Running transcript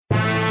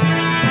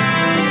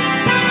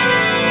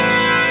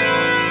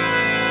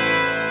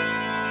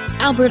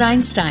Albert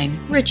Einstein,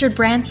 Richard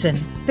Branson,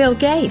 Bill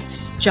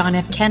Gates, John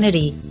F.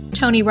 Kennedy,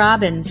 Tony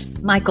Robbins,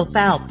 Michael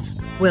Phelps,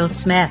 Will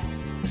Smith.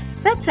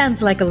 That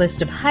sounds like a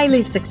list of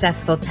highly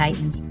successful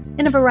titans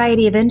in a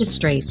variety of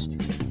industries.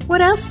 What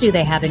else do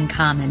they have in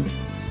common?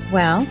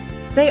 Well,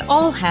 they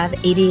all have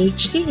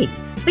ADHD,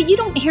 but you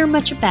don't hear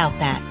much about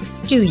that,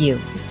 do you?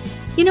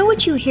 You know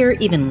what you hear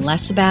even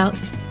less about?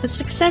 The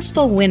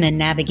successful women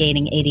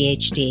navigating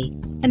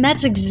ADHD. And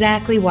that's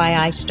exactly why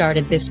I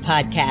started this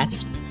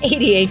podcast,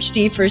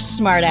 ADHD for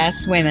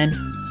Smartass Women.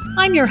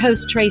 I'm your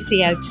host, Tracy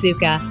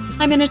Otsuka.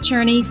 I'm an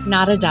attorney,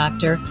 not a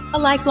doctor, a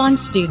lifelong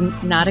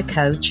student, not a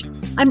coach.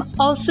 I'm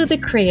also the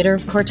creator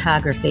of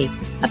Courtography,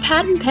 a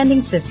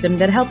patent-pending system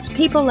that helps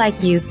people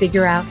like you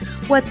figure out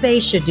what they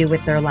should do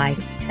with their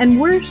life.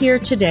 And we're here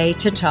today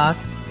to talk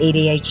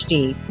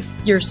ADHD,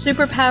 your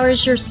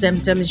superpowers, your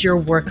symptoms,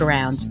 your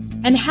workarounds,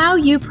 and how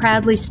you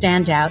proudly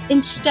stand out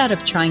instead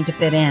of trying to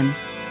fit in.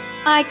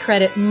 I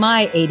credit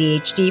my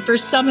ADHD for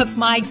some of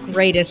my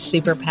greatest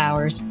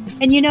superpowers.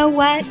 And you know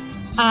what?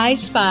 I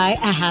spy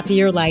a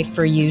happier life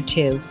for you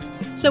too.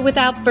 So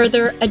without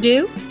further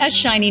ado, a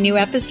shiny new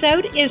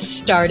episode is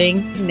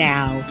starting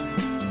now.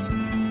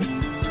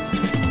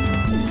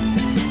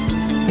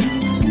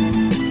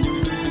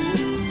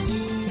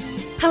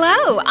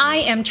 Hello, I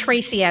am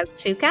Tracy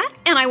Otsuka,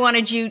 and I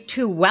wanted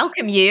to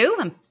welcome you.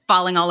 I'm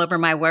falling all over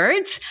my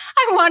words.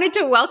 I wanted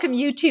to welcome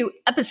you to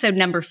episode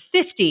number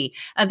 50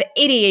 of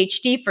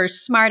ADHD for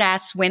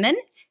Smartass Women.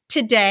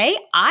 Today,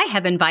 I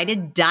have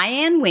invited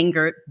Diane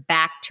Wingert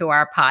back to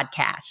our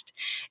podcast.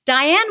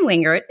 Diane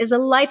Wingert is a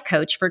life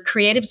coach for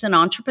creatives and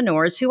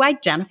entrepreneurs who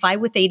identify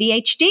with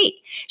ADHD.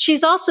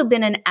 She's also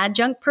been an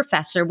adjunct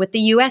professor with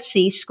the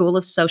USC School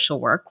of Social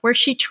Work, where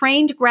she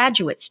trained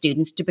graduate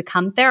students to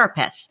become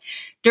therapists.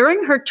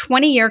 During her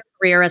 20-year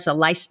career as a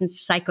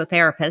licensed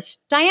psychotherapist,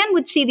 Diane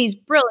would see these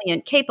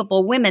brilliant,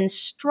 capable women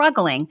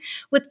struggling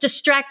with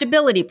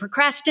distractibility,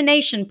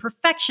 procrastination,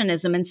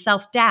 perfectionism, and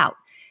self-doubt.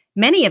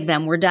 Many of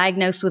them were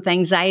diagnosed with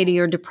anxiety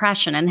or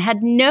depression and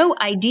had no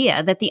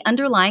idea that the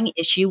underlying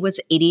issue was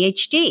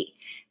ADHD.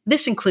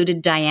 This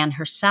included Diane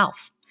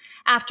herself.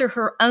 After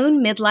her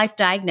own midlife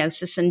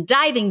diagnosis and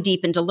diving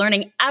deep into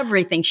learning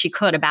everything she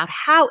could about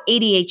how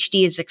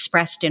ADHD is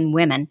expressed in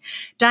women,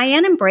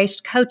 Diane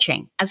embraced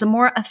coaching as a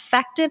more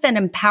effective and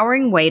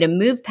empowering way to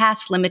move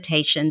past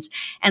limitations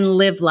and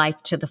live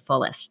life to the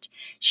fullest.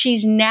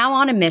 She's now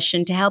on a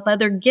mission to help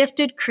other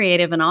gifted,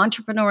 creative, and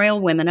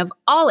entrepreneurial women of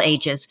all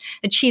ages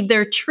achieve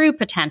their true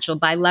potential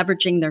by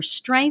leveraging their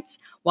strengths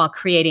while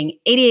creating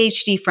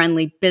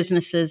ADHD-friendly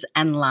businesses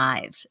and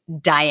lives.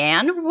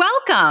 Diane,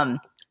 welcome.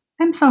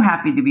 I'm so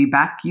happy to be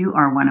back. You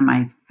are one of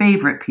my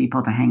favorite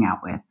people to hang out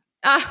with.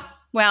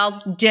 Well,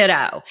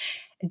 ditto.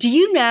 Do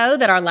you know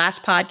that our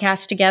last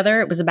podcast together,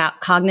 it was about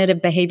cognitive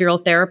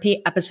behavioral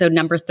therapy, episode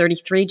number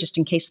 33, just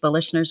in case the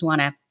listeners want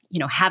to,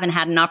 haven't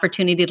had an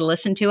opportunity to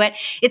listen to it.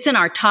 It's in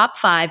our top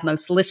 5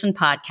 most listened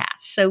podcasts.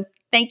 So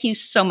thank you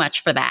so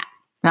much for that.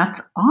 That's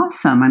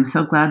awesome. I'm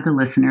so glad the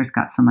listeners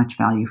got so much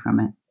value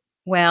from it.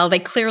 Well, they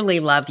clearly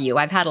love you.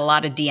 I've had a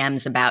lot of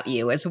DMs about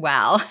you as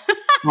well.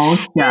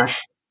 Oh, yeah.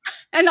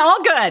 And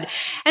all good.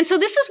 And so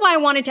this is why I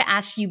wanted to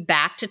ask you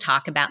back to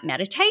talk about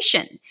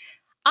meditation.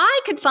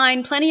 I could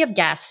find plenty of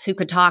guests who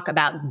could talk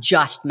about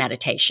just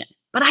meditation,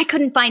 but I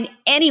couldn't find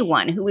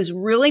anyone who was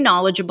really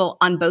knowledgeable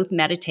on both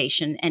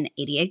meditation and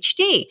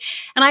ADHD.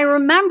 And I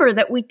remember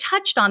that we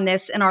touched on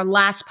this in our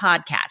last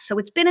podcast. So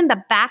it's been in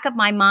the back of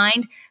my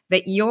mind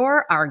that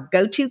you're our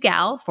go-to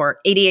gal for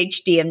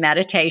ADHD and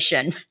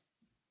meditation.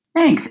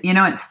 Thanks.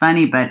 It's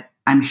funny, but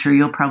I'm sure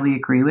you'll probably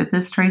agree with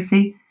this,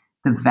 Tracy.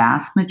 The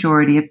vast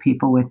majority of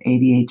people with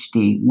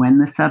ADHD, when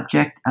the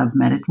subject of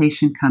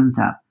meditation comes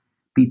up,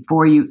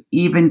 before you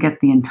even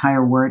get the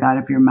entire word out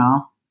of your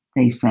mouth,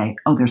 they say,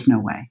 oh, there's no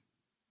way.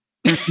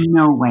 There's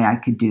no way I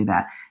could do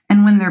that.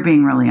 And when they're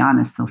being really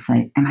honest, they'll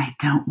say, and I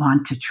don't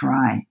want to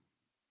try.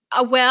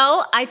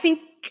 Well, I think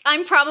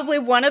I'm probably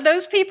one of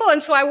those people.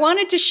 And so I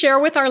wanted to share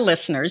with our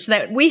listeners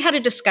that we had a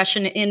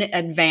discussion in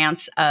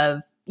advance of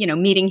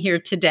meeting here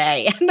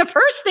today. And the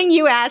first thing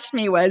you asked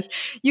me was,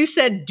 you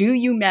said, do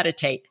you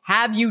meditate?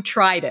 Have you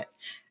tried it?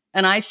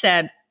 And I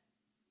said,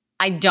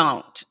 I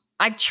don't.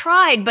 I've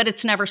tried, but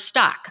it's never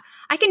stuck.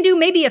 I can do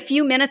maybe a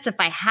few minutes if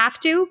I have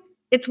to.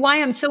 It's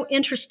why I'm so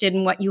interested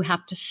in what you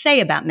have to say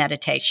about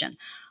meditation.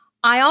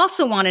 I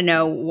also want to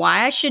know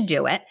why I should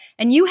do it.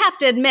 And you have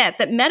to admit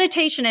that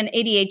meditation and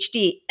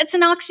ADHD, it's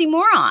an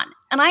oxymoron.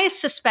 And I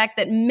suspect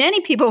that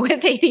many people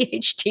with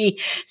ADHD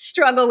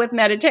struggle with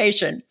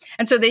meditation.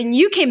 And so then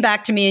you came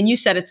back to me and you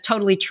said it's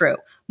totally true,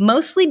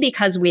 mostly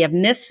because we have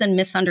myths and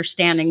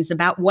misunderstandings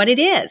about what it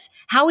is,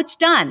 how it's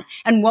done,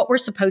 and what we're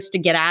supposed to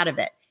get out of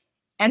it.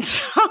 And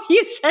so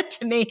you said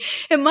to me,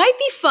 it might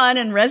be fun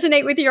and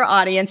resonate with your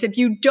audience if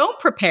you don't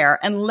prepare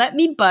and let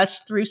me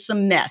bust through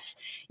some myths.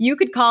 You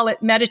could call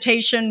it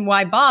meditation,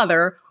 why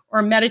bother,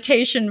 or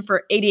meditation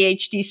for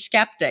ADHD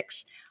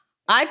skeptics.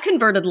 I've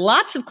converted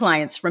lots of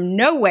clients from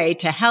no way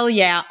to hell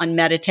yeah on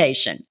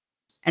meditation.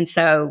 And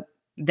so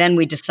then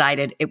we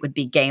decided it would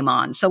be game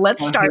on. So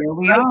let's start here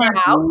we right are,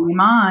 now. Game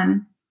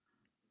on.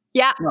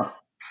 Yeah. Well,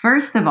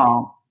 first of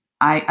all,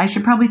 I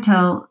should probably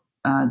tell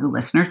the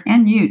listeners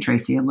and you,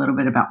 Tracy, a little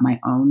bit about my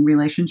own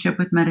relationship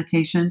with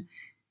meditation.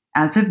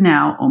 As of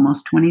now,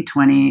 almost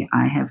 2020,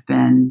 I have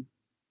been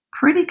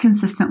pretty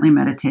consistently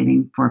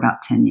meditating for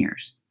about 10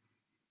 years.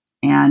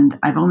 And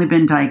I've only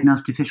been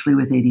diagnosed officially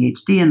with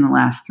ADHD in the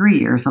last 3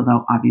 years,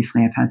 although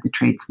obviously I've had the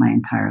traits my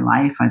entire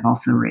life. I've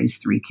also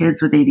raised 3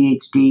 kids with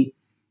ADHD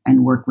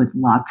and worked with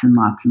lots and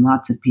lots and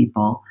lots of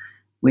people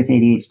with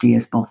ADHD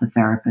as both a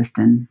therapist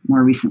and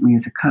more recently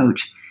as a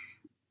coach.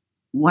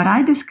 What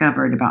I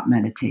discovered about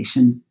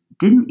meditation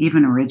didn't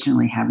even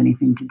originally have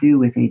anything to do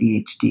with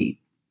ADHD.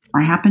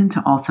 I happen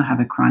to also have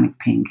a chronic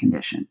pain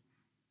condition.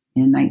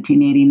 In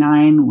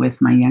 1989,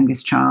 with my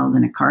youngest child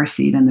in a car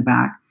seat in the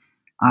back,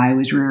 I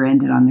was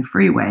rear-ended on the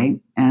freeway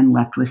and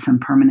left with some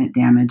permanent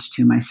damage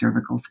to my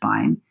cervical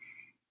spine,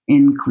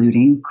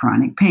 including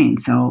chronic pain.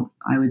 So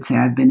I would say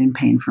I've been in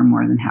pain for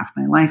more than half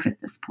my life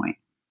at this point.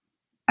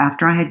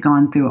 After I had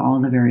gone through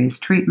all the various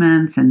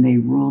treatments and they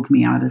ruled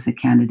me out as a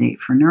candidate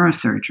for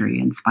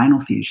neurosurgery and spinal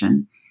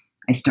fusion,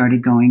 I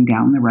started going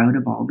down the road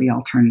of all the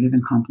alternative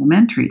and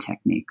complementary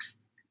techniques,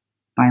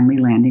 finally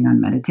landing on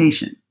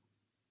meditation.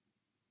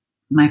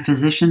 My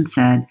physician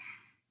said,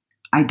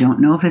 I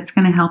don't know if it's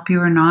going to help you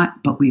or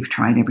not, but we've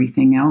tried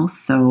everything else,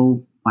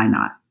 so why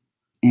not?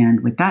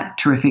 And with that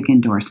terrific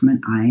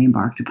endorsement, I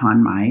embarked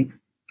upon my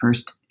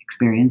first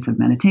experience of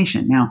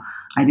meditation. Now,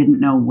 I didn't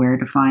know where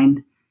to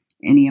find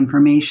any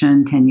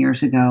information 10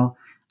 years ago.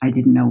 I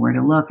didn't know where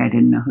to look. I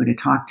didn't know who to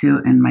talk to.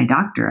 And my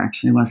doctor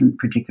actually wasn't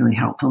particularly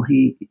helpful.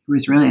 He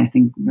was really, I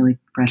think, really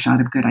fresh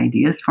out of good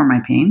ideas for my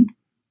pain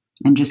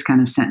and just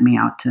kind of sent me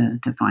out to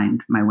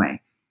find my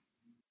way.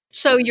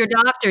 So your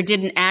doctor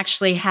didn't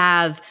actually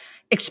have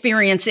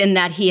experience in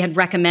that he had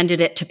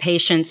recommended it to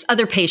patients,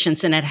 other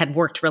patients, and it had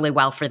worked really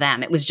well for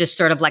them. It was just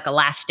sort of like a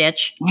last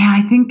ditch. Yeah,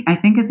 I think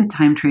at the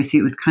time, Tracy,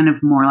 it was kind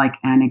of more like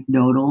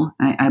anecdotal.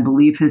 I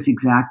believe his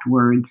exact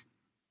words,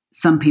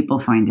 some people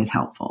find it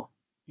helpful.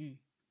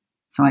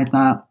 So I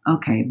thought,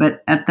 okay.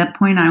 But at that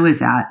point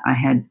I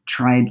had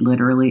tried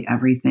literally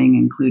everything,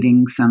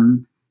 including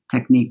some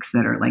techniques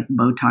that are like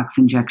Botox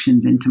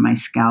injections into my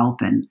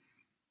scalp and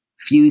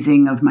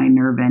fusing of my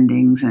nerve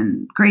endings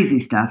and crazy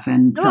stuff.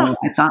 And so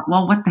I thought,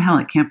 well, what the hell?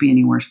 It can't be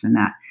any worse than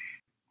that.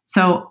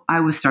 So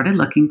I started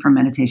looking for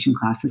meditation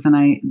classes. And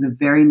the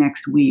very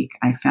next week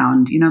I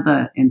found, in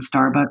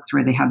Starbucks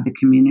where they have the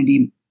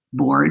community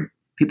board,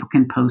 people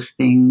can post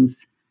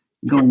things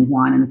going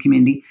on in the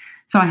community.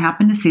 So I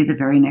happened to see the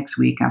very next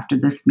week after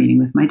this meeting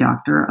with my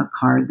doctor, a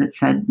card that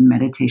said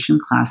meditation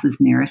classes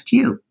near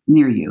you.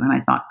 And I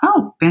thought,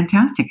 oh,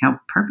 fantastic. How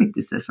perfect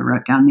is this? I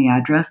wrote down the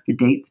address, the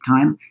date, the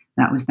time.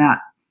 That was that.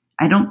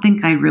 I don't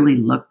think I really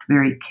looked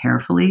very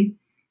carefully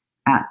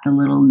at the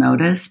little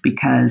notice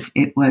because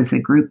it was a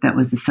group that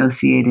was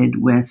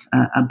associated with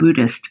a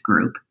Buddhist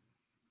group.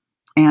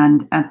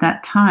 And at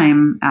that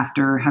time,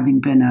 after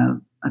having been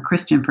a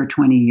Christian for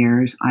 20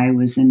 years, I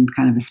was in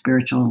kind of a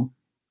spiritual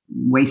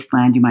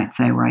wasteland, you might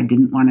say, where I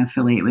didn't want to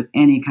affiliate with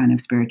any kind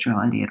of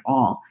spirituality at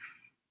all.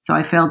 So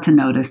I failed to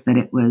notice that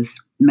it was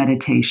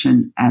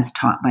meditation as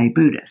taught by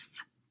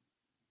Buddhists.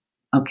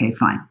 Okay,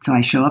 fine. So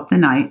I show up the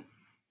night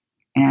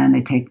and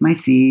I take my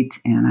seat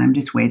and I'm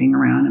just waiting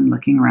around. I'm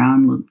looking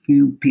around. A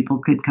few people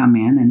could come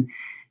in. And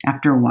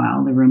after a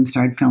while, the room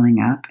started filling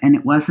up. And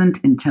it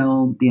wasn't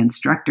until the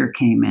instructor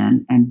came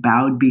in and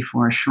bowed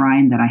before a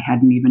shrine that I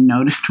hadn't even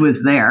noticed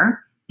was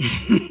there.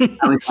 I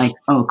was like,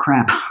 oh,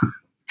 crap.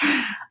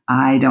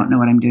 I don't know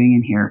what I'm doing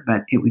in here,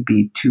 but it would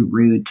be too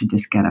rude to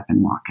just get up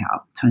and walk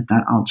out. So I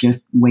thought I'll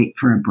just wait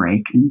for a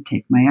break and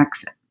take my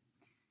exit.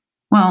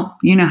 Well,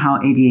 you know how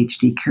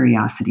ADHD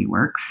curiosity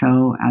works.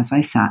 So as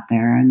I sat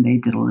there and they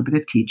did a little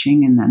bit of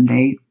teaching and then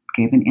they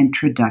gave an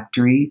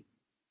introductory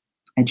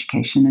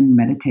education and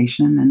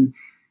meditation and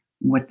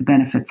what the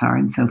benefits are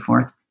and so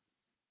forth,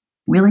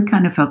 really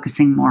kind of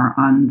focusing more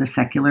on the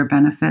secular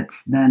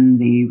benefits than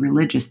the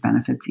religious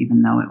benefits,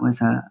 even though it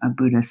was a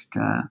Buddhist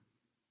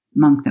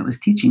monk that was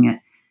teaching it.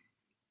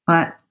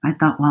 But I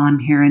thought, well, I'm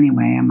here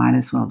anyway. I might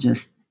as well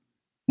just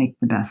make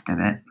the best of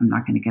it. I'm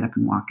not going to get up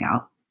and walk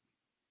out.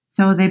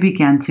 So they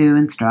began to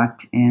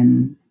instruct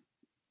in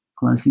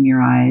closing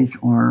your eyes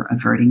or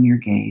averting your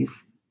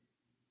gaze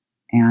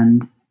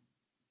and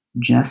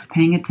just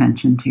paying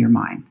attention to your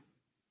mind,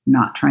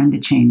 not trying to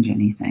change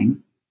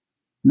anything,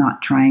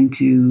 not trying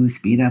to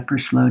speed up or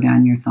slow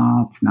down your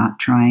thoughts, not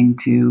trying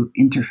to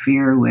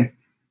interfere with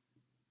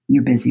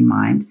your busy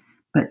mind,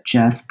 but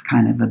just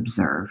kind of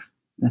observe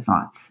the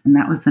thoughts. And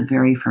that was the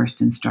very first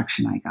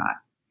instruction I got.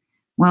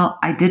 Well,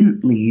 I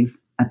didn't leave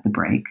at the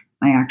break.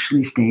 I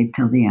actually stayed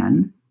till the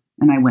end.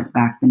 And I went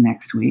back the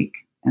next week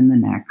and the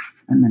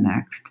next and the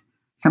next.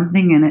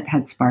 Something in it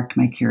had sparked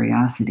my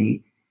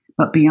curiosity.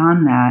 But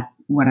beyond that,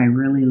 what I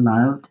really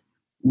loved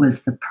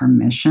was the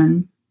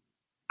permission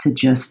to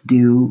just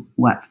do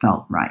what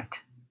felt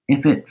right.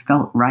 If it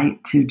felt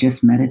right to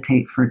just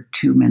meditate for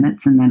 2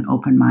 minutes and then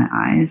open my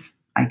eyes,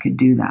 I could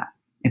do that.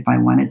 If I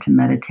wanted to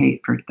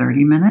meditate for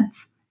 30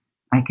 minutes,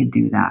 I could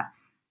do that.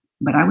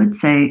 But I would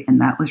say,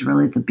 and that was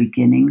really the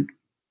beginning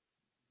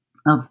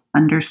of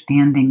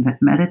understanding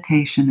that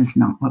meditation is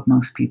not what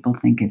most people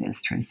think it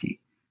is, Tracy.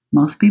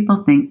 Most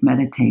people think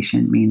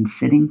meditation means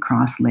sitting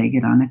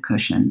cross-legged on a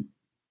cushion,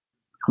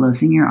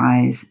 closing your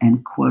eyes,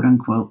 and quote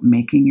unquote,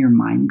 making your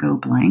mind go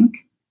blank.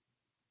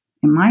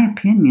 In my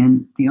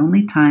opinion, the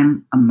only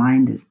time a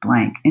mind is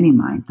blank, any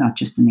mind, not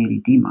just an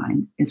ADD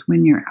mind, is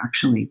when you're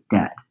actually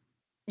dead.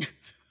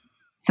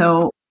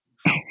 So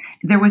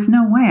there was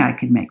no way I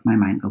could make my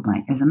mind go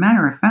blank. As a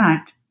matter of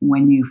fact,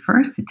 when you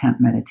first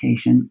attempt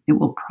meditation, it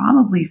will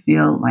probably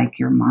feel like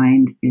your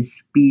mind is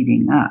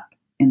speeding up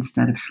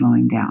instead of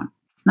slowing down.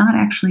 It's not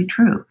actually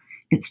true.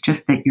 It's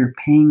just that you're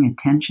paying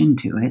attention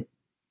to it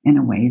in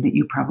a way that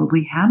you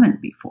probably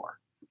haven't before.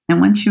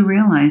 And once you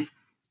realize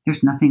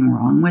there's nothing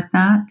wrong with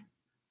that,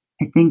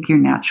 I think your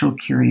natural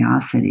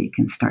curiosity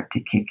can start to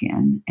kick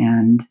in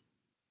and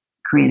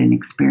create an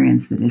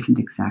experience that isn't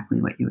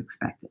exactly what you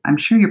expected. I'm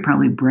sure you're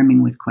probably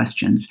brimming with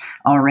questions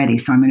already,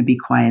 so I'm going to be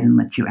quiet and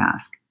let you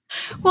ask.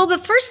 Well, the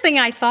first thing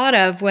I thought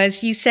of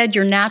was you said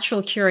your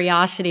natural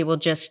curiosity will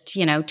just,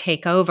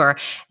 take over.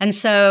 And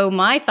so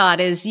my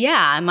thought is,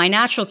 my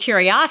natural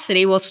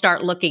curiosity will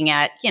start looking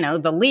at,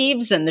 the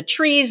leaves and the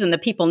trees and the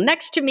people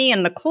next to me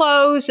and the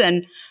clothes.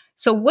 And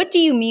so what do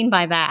you mean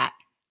by that?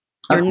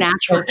 Your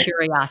natural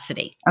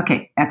curiosity.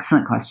 Okay,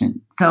 excellent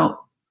question. So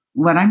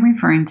what I'm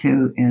referring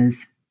to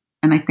is,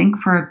 and I think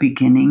for a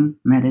beginning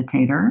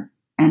meditator,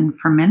 and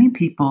for many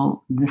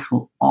people, this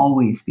will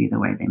always be the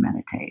way they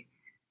meditate.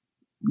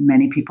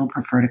 Many people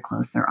prefer to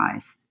close their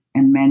eyes,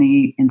 and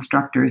many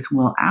instructors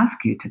will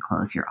ask you to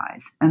close your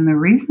eyes. And the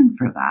reason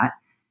for that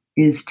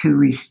is to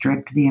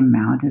restrict the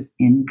amount of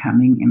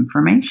incoming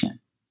information.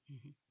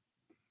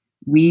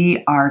 Mm-hmm.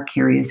 We are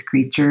curious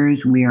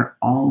creatures. We are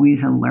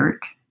always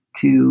alert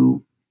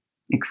to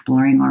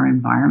exploring our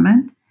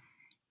environment.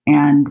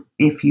 And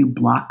if you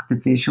block the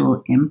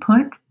visual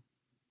input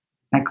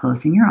by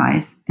closing your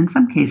eyes, in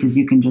some cases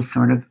you can just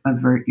sort of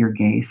avert your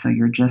gaze. So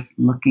you're just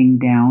looking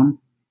down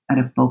at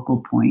a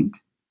focal point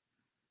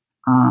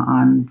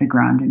on the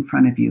ground in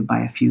front of you by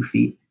a few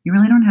feet. You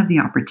really don't have the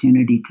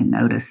opportunity to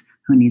notice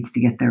who needs to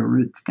get their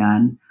roots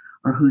done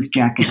or whose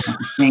jacket has a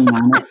thing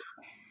on it.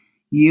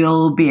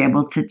 You'll be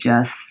able to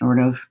just sort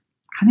of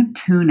kind of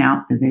tune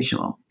out the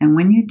visual. And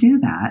when you do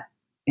that,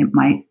 you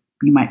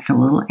might feel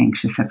a little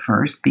anxious at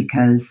first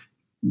because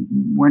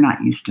we're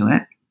not used to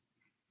it.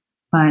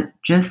 But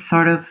just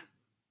sort of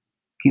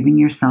giving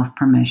yourself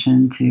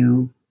permission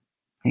to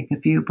take a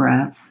few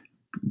breaths.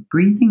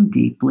 Breathing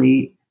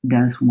deeply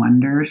does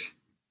wonders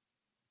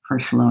for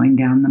slowing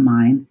down the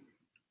mind.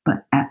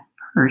 But at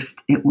first,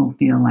 it will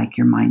feel like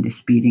your mind is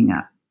speeding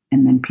up.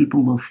 And then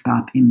people will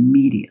stop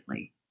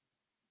immediately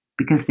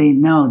because they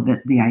know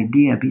that the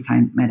idea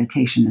behind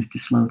meditation is to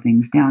slow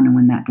things down. And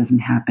when that doesn't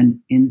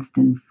happen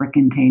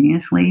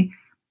instantaneously,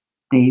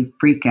 they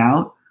freak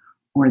out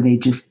or they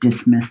just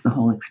dismiss the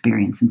whole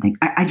experience and think,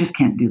 I just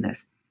can't do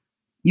this.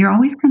 You're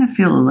always going to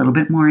feel a little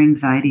bit more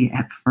anxiety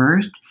at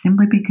first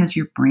simply because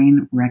your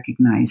brain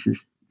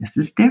recognizes this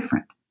is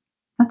different.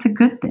 That's a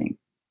good thing.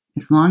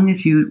 As long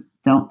as you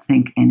don't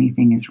think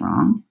anything is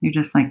wrong, you're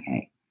just like,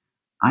 hey,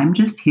 I'm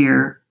just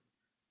here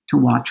to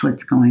watch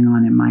what's going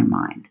on in my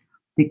mind.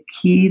 The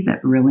key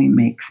that really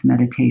makes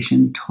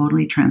meditation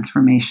totally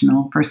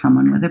transformational for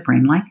someone with a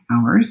brain like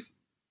ours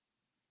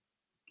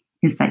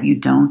is that you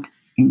don't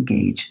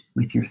engage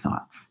with your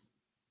thoughts.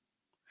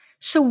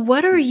 So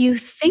what are you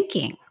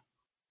thinking?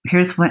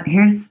 Here's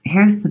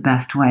the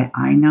best way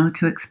I know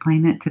to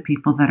explain it to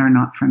people that are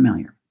not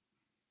familiar.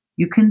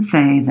 You can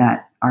say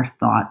that our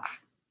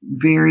thoughts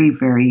very,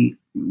 very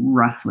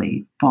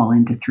roughly fall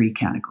into three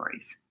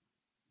categories.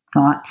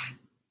 Thoughts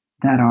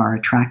that are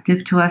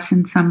attractive to us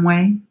in some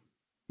way.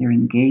 They're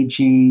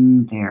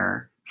engaging,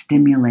 they're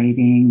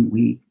stimulating.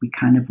 We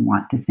kind of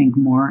want to think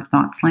more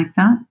thoughts like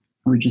that,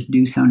 or just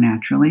do so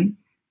naturally.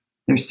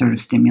 They're sort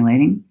of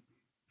stimulating.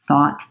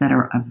 Thoughts that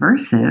are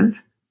aversive.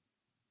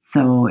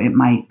 So it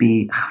might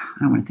be, I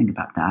don't want to think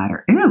about that,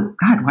 or, ew,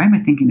 God, why am I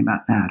thinking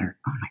about that? Or,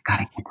 oh my God,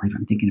 I can't believe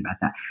I'm thinking about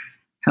that.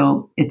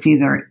 So it's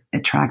either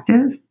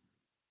attractive,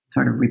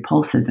 sort of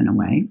repulsive in a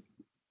way,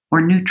 or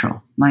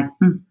neutral, like,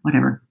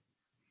 whatever.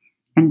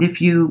 And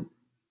if you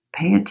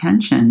pay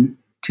attention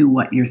to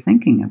what you're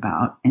thinking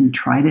about and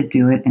try to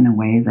do it in a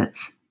way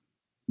that's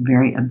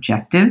very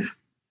objective,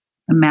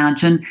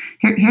 imagine,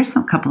 here's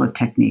a couple of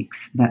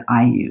techniques that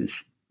I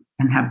use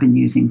and have been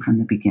using from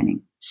the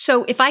beginning.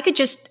 So if I could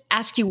just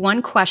ask you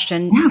one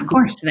question. Yeah, of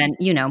course. Then,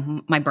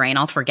 my brain,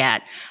 I'll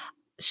forget.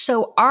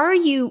 So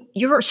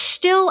you're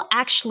still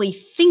actually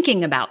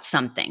thinking about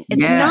something.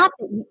 It's not,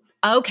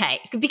 okay.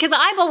 Because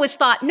I've always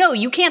thought, no,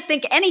 you can't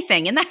think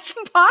anything, and that's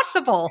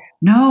impossible.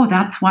 No,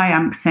 that's why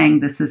I'm saying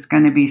this is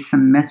going to be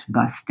some myth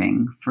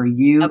busting for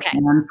you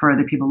and for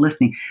the people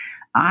listening.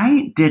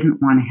 I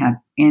didn't want to have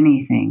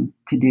anything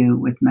to do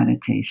with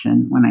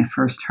meditation when I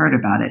first heard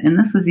about it. And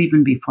this was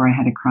even before I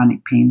had a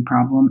chronic pain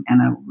problem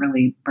and a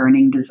really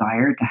burning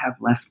desire to have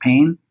less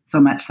pain, so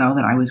much so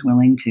that I was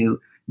willing to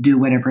do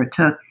whatever it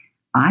took.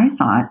 I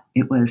thought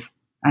it was,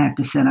 I have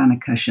to sit on a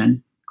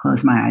cushion,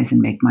 close my eyes,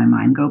 and make my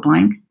mind go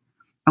blank.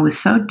 I was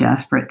so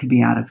desperate to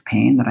be out of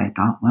pain that I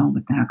thought, well,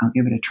 what the heck, I'll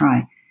give it a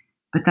try.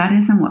 But that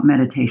isn't what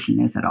meditation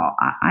is at all.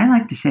 I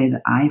like to say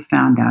that I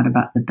found out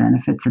about the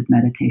benefits of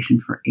meditation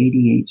for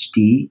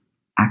ADHD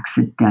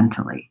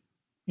accidentally,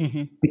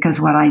 because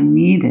what I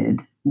needed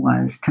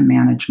was to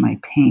manage my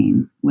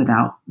pain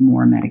without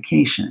more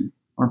medication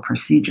or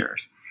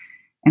procedures.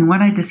 And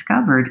what I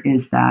discovered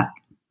is that,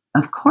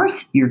 of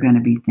course, you're going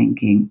to be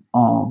thinking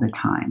all the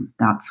time.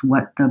 That's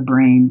what the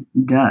brain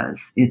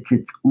does. It's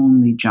its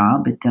only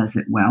job. It does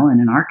it well.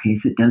 And in our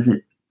case, it does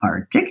it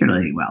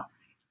particularly well.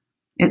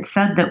 It's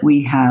said that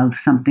we have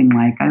something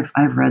like,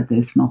 I've read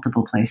this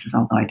multiple places,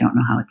 although I don't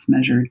know how it's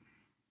measured,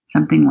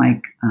 something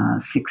like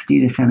 60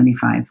 to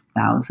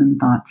 75,000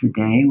 thoughts a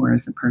day,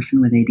 whereas a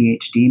person with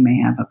ADHD may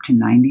have up to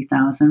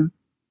 90,000.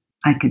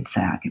 I could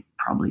say I could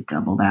probably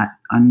double that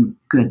on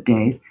good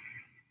days.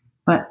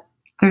 But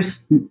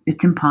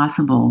it's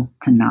impossible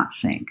to not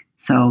think.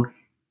 So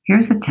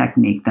here's a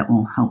technique that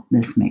will help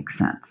this make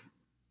sense.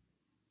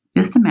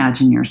 Just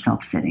imagine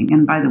yourself sitting.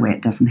 And by the way,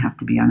 it doesn't have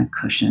to be on a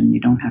cushion. You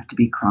don't have to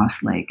be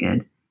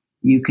cross-legged.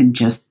 You can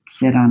just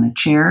sit on a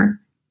chair.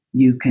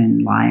 You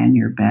can lie on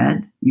your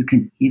bed. You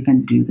can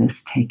even do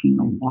this taking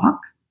a walk,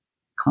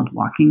 called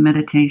walking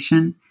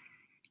meditation.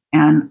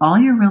 And all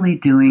you're really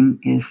doing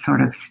is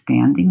sort of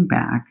standing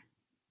back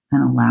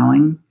and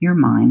allowing your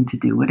mind to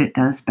do what it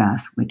does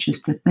best, which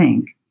is to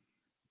think,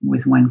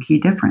 with one key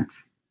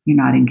difference. You're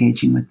not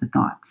engaging with the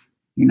thoughts.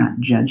 You're not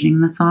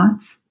judging the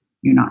thoughts.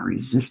 You're not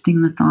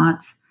resisting the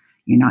thoughts.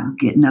 You're not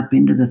getting up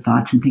into the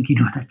thoughts and thinking,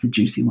 oh, that's a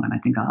juicy one. I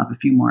think I'll have a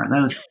few more of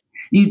those.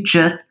 You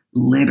just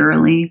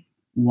literally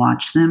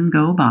watch them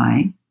go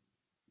by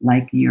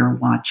like you're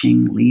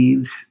watching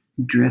leaves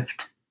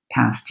drift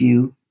past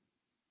you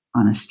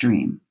on a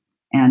stream.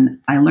 And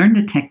I learned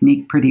a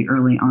technique pretty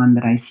early on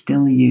that I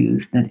still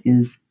use that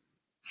is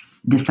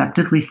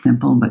deceptively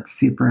simple but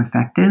super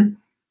effective.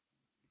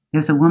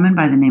 There's a woman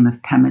by the name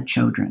of Pema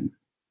Chodron.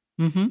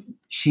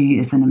 She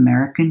is an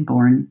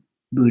American-born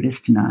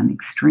Buddhist nun,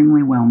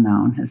 extremely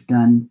well-known, has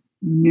done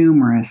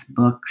numerous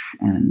books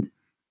and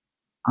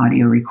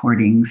audio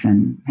recordings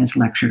and has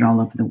lectured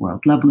all over the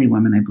world. Lovely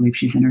woman. I believe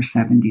she's in her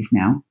 70s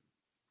now.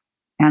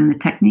 And the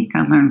technique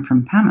I learned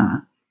from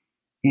Pema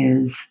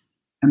is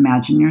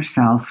imagine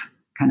yourself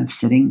kind of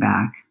sitting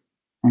back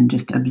and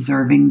just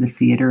observing the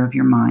theater of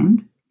your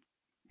mind.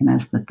 And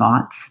as the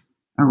thoughts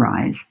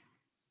arise,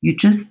 you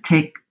just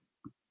take,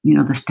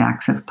 the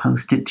stacks of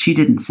Post-it. She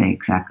didn't say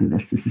exactly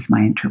this. This is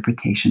my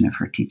interpretation of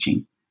her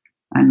teaching.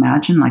 I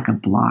imagine like a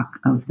block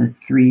of the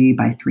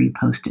 3x3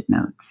 Post-it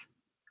notes,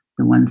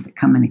 the ones that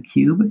come in a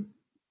cube.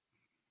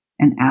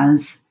 And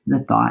as the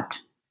thought,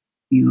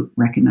 you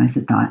recognize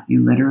the thought,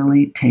 you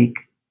literally take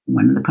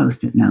one of the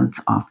Post-it notes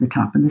off the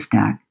top of the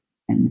stack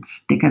and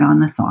stick it on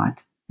the thought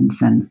and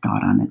send the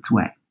thought on its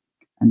way.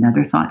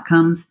 Another thought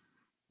comes,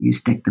 you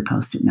stick the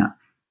Post-it note.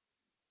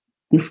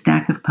 This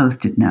stack of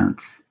Post-it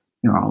notes,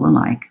 they're all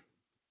alike.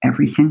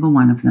 Every single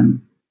one of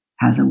them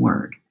has a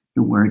word.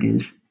 The word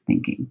is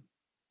thinking.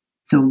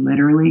 So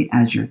literally,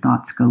 as your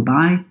thoughts go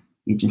by,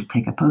 you just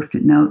take a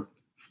Post-it note,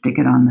 stick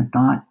it on the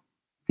thought,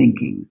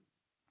 thinking,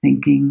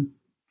 thinking,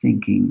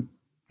 thinking,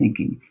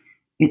 thinking.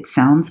 It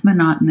sounds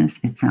monotonous.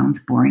 It sounds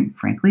boring.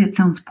 Frankly, it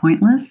sounds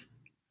pointless.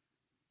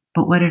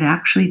 But what it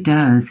actually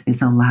does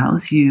is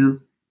allows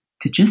you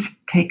to just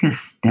take a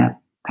step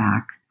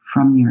back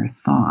from your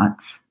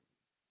thoughts.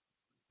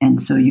 And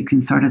so you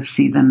can sort of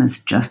see them as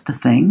just a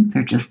thing.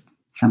 They're just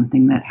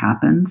something that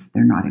happens.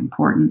 They're not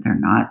important. They're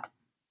not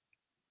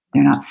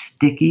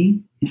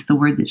sticky, is the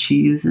word that she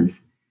uses.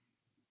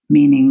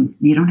 Meaning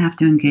you don't have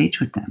to engage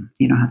with them.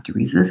 You don't have to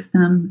resist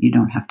them. You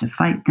don't have to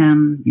fight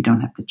them. You don't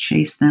have to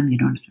chase them. You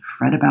don't have to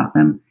fret about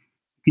them.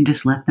 You can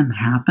just let them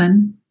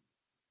happen.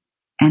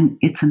 And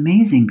it's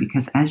amazing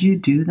because as you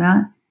do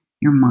that,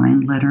 your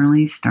mind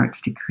literally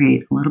starts to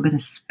create a little bit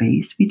of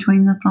space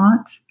between the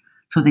thoughts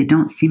so they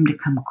don't seem to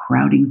come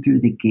crowding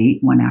through the gate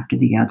one after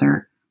the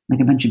other,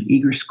 like a bunch of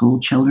eager school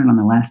children on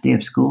the last day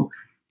of school.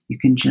 You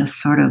can just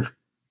sort of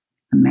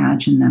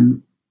imagine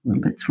them a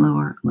little bit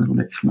slower, a little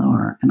bit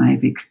slower. And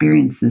I've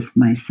experienced this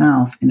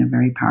myself in a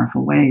very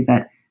powerful way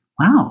that,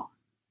 wow,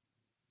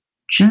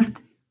 just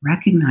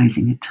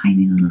recognizing a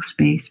tiny little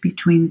space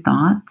between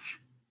thoughts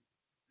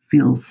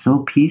feels so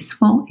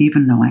peaceful,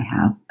 even though I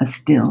have a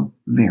still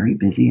very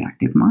busy,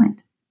 active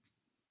mind.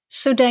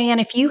 So, Diane,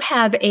 if you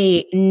have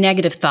a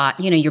negative thought,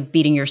 you're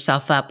beating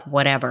yourself up,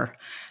 whatever,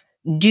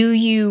 do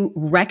you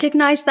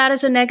recognize that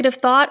as a negative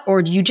thought,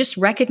 or do you just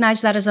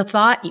recognize that as a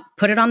thought, you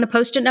put it on the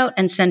Post-it note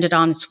and send it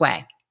on its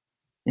way?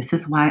 This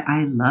is why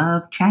I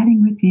love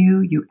chatting with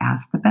you. You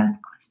ask the best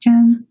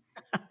questions.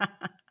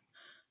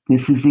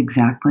 This is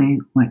exactly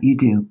what you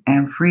do.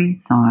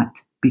 Every thought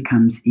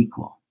becomes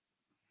equal.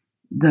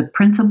 The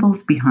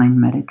principles behind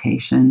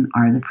meditation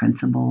are the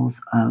principles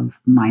of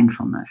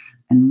mindfulness.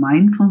 And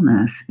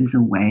mindfulness is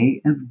a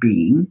way of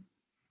being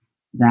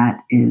that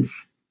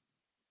is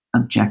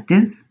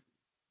objective,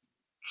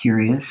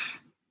 curious,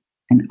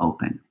 and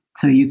open.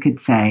 So you could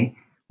say,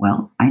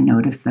 well, I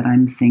notice that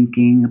I'm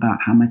thinking about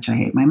how much I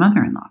hate my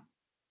mother-in-law.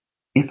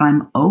 If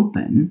I'm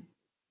open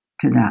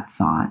to that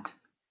thought,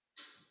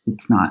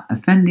 it's not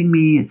offending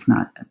me, it's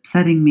not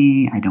upsetting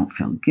me, I don't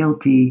feel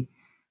guilty.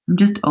 I'm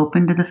just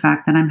open to the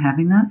fact that I'm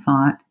having that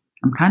thought.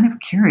 I'm kind of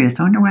curious.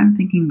 I wonder why I'm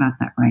thinking about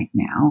that right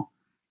now.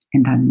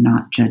 And I'm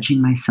not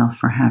judging myself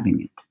for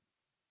having it.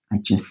 I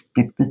just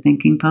stick the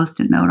thinking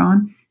Post-it note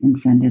on and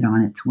send it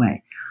on its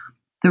way.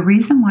 The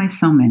reason why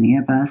so many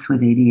of us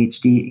with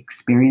ADHD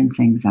experience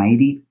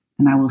anxiety,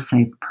 and I will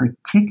say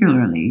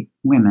particularly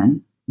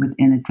women with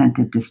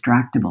inattentive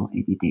distractible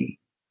ADD,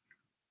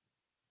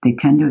 they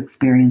tend to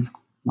experience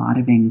a lot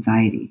of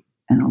anxiety.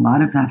 And a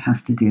lot of that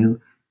has to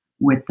do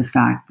with the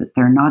fact that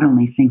they're not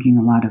only thinking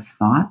a lot of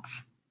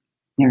thoughts,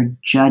 they're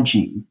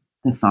judging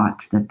the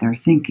thoughts that they're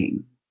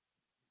thinking.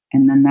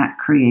 And then that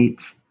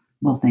creates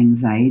both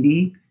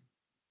anxiety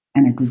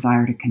and a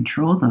desire to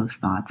control those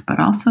thoughts, but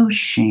also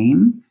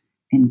shame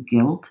and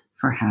guilt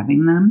for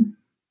having them.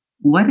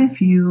 What if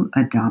you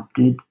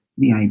adopted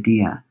the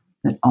idea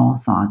that all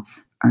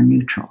thoughts are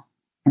neutral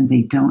and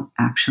they don't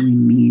actually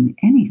mean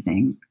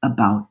anything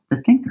about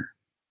the thinker?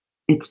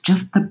 It's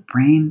just the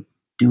brain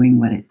doing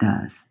what it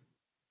does.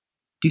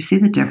 Do you see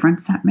the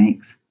difference that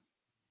makes?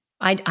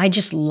 I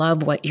just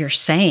love what you're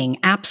saying.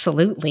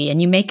 Absolutely. And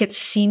you make it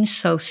seem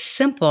so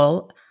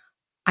simple.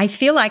 I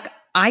feel like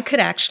I could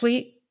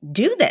actually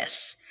do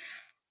this.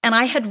 And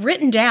I had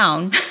written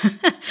down,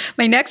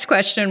 my next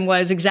question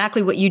was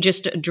exactly what you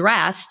just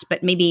addressed,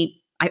 but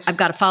maybe I've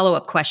got a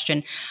follow-up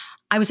question.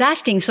 I was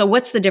asking, so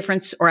what's the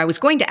difference, or I was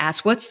going to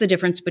ask, what's the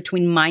difference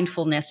between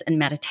mindfulness and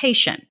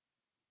meditation?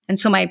 And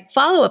so my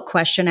follow-up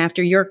question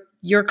after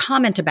your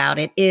comment about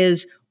it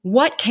is,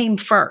 what came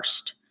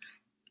first?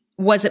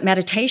 Was it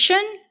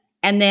meditation?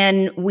 And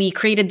then we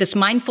created this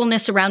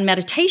mindfulness around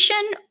meditation,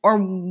 or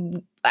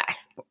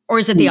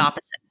is it the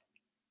opposite?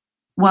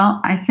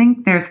 Well, I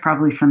think there's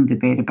probably some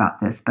debate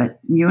about this, but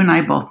you and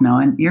I both know,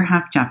 and you're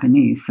half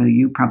Japanese, so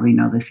you probably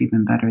know this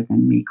even better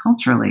than me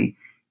culturally,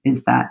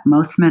 is that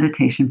most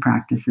meditation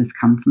practices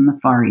come from the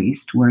Far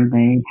East, where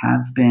they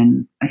have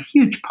been a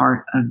huge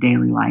part of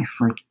daily life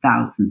for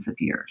thousands of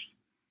years.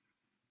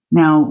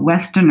 Now,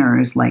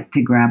 Westerners like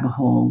to grab a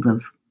hold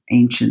of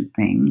ancient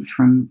things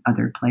from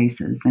other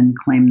places and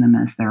claim them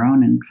as their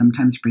own and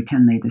sometimes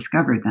pretend they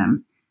discovered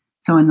them.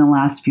 So in the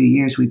last few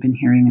years, we've been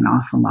hearing an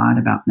awful lot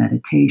about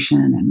meditation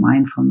and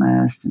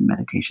mindfulness and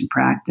meditation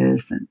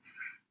practice and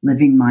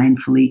living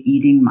mindfully,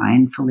 eating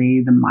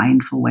mindfully, the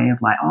mindful way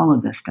of life, all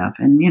of this stuff.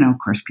 And, of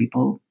course,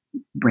 people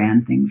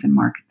brand things and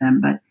market them,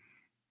 but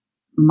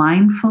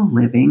mindful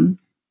living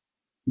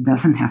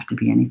doesn't have to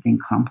be anything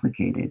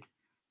complicated.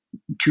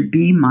 To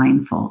be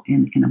mindful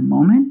in a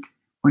moment,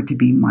 or to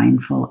be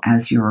mindful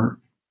as your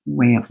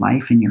way of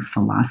life and your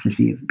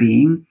philosophy of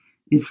being,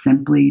 is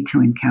simply to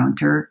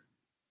encounter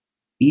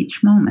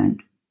each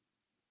moment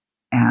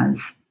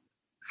as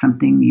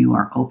something you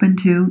are open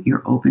to.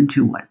 You're open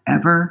to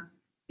whatever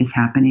is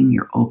happening.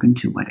 You're open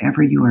to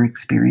whatever you are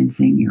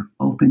experiencing. You're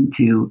open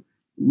to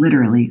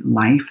literally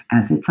life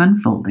as it's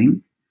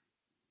unfolding.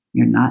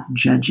 You're not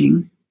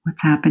judging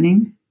what's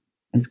happening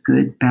as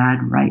good, bad,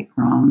 right,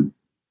 wrong.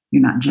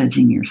 You're not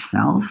judging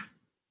yourself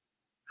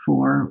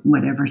for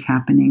whatever's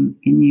happening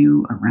in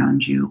you,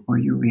 around you, or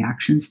your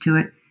reactions to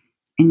it.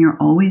 And you're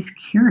always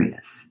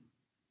curious.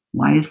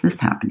 Why is this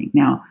happening?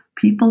 Now,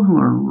 people who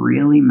are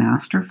really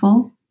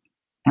masterful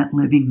at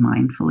living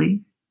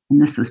mindfully,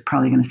 and this is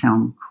probably going to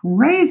sound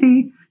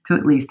crazy to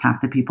at least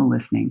half the people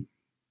listening,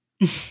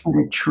 but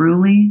a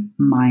truly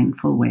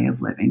mindful way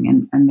of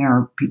living. And there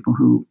are people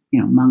who,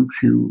 monks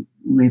who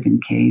live in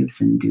caves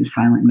and do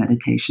silent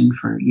meditation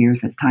for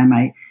years at a time.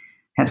 I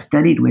have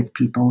studied with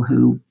people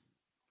who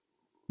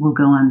will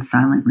go on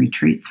silent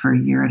retreats for a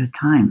year at a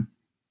time.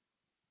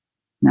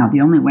 Now,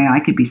 the only way I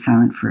could be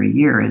silent for a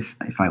year is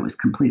if I was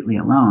completely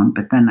alone.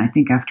 But then I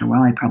think after a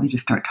while, I'd probably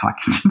just start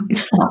talking to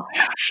myself.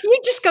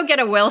 You just go get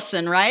a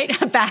Wilson,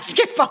 right? A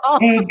basketball.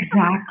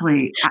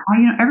 Exactly.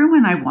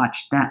 Everyone I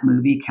watched that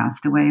movie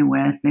Castaway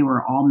with, they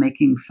were all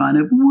making fun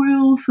of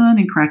Wilson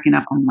and cracking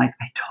up. I'm like,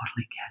 I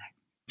totally get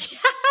it.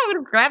 I would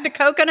have grabbed a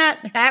coconut.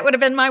 That would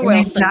have been my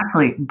Wilson.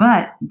 Exactly.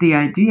 But the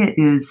idea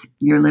is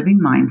you're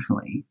living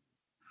mindfully,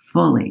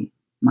 fully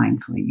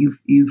mindfully.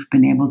 You've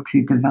been able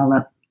to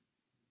develop.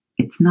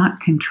 It's not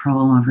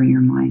control over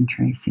your mind,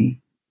 Tracy.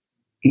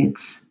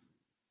 It's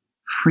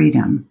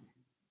freedom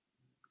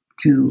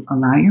to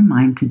allow your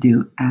mind to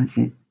do as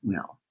it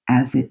will,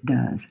 as it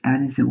does,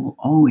 as it will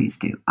always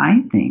do.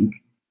 I think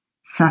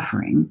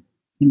suffering,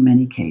 in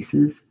many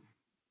cases,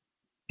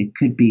 it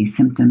could be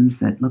symptoms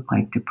that look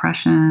like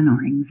depression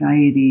or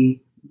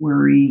anxiety,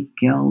 worry,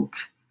 guilt.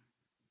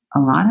 A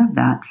lot of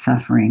that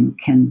suffering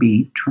can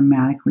be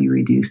dramatically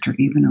reduced or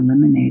even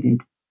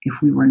eliminated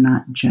if we were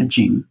not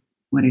judging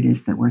what it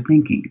is that we're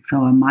thinking.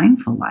 So a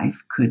mindful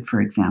life could, for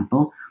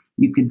example,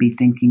 you could be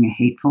thinking a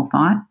hateful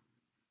thought,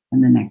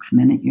 and the next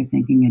minute you're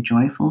thinking a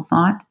joyful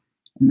thought,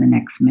 and the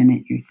next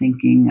minute you're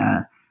thinking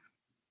a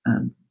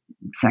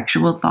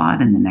sexual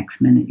thought, and the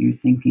next minute you're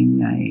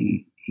thinking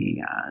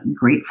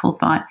grateful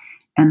thought,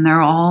 and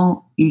they're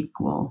all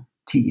equal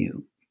to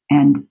you.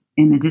 And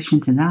in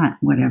addition to that,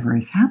 whatever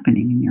is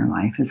happening in your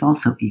life is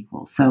also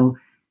equal. So,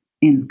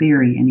 in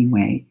theory,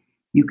 anyway,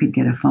 you could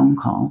get a phone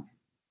call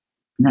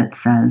that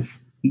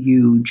says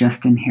you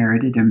just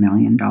inherited $1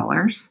 million,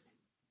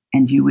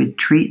 and you would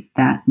treat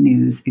that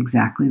news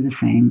exactly the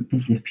same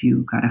as if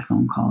you got a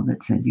phone call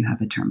that said you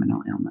have a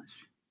terminal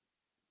illness.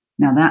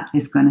 Now, that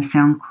is going to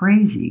sound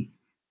crazy,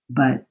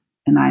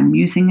 and I'm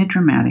using a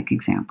dramatic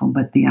example,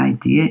 but the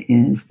idea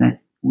is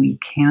that we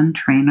can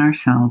train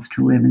ourselves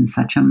to live in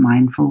such a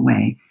mindful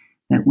way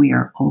that we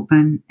are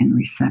open and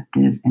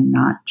receptive and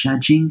not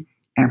judging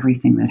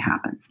everything that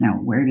happens. Now,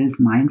 where does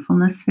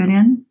mindfulness fit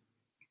in?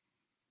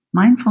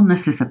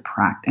 Mindfulness is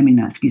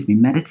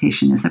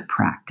meditation is a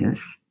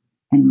practice,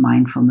 and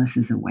mindfulness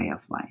is a way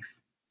of life.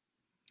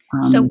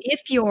 So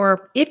if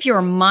you're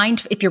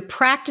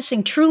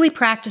truly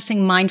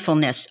practicing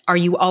mindfulness, are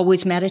you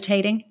always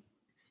meditating?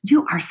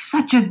 You are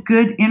such a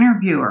good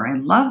interviewer. I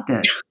loved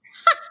it.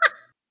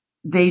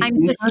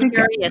 I'm just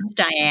curious,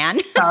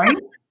 Diane. Sorry?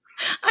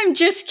 I'm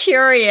just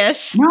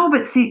curious. No,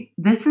 but see,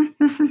 this is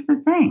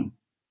the thing.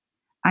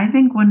 I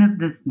think one of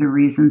the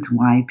reasons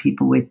why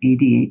people with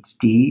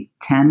ADHD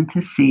tend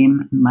to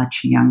seem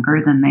much younger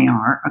than they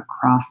are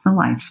across the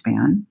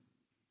lifespan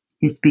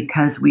is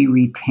because we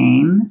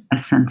retain a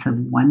sense of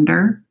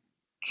wonder,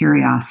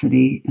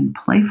 curiosity, and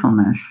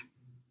playfulness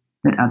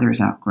that others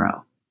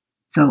outgrow.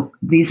 So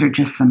these are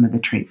just some of the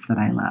traits that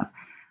I love.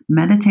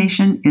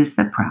 Meditation is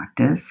the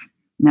practice.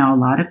 Now, a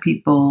lot of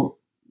people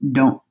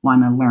don't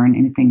want to learn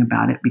anything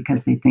about it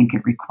because they think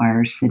it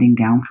requires sitting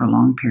down for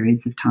long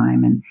periods of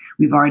time. And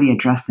we've already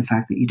addressed the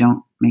fact that you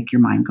don't make your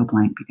mind go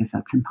blank because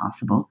that's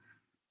impossible.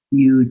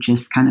 You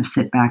just kind of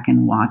sit back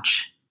and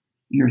watch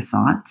your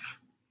thoughts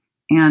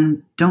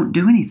and don't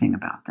do anything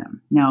about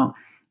them. Now,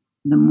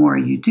 the more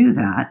you do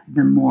that,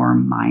 the more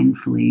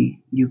mindfully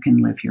you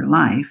can live your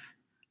life.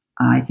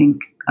 I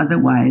think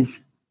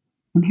otherwise,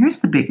 and here's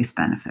the biggest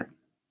benefit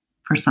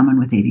for someone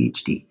with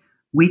ADHD,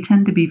 we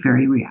tend to be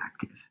very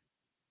reactive.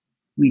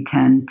 We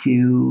tend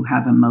to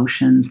have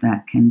emotions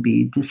that can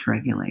be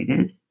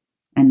dysregulated.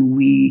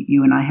 And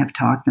you and I have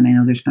talked, and I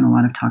know there's been a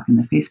lot of talk in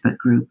the Facebook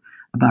group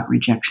about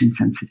rejection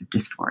sensitive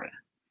dysphoria.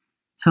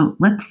 So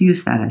let's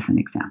use that as an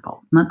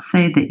example. Let's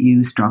say that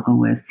you struggle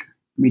with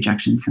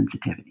rejection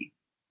sensitivity.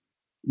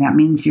 That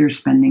means you're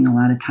spending a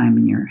lot of time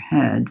in your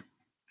head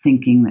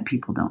thinking that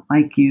people don't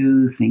like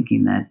you,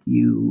 thinking that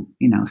you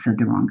said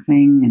the wrong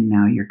thing and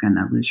now you're going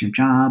to lose your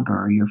job,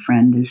 or your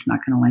friend is not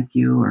going to like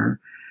you, or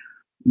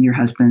your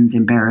husband's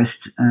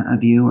embarrassed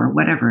of you, or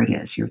whatever it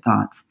is, your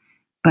thoughts.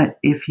 But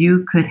if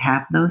you could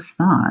have those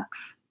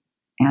thoughts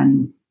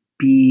and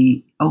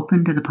be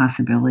open to the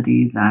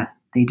possibility that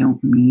they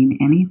don't mean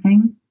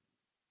anything,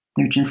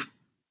 they're just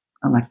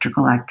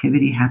electrical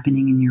activity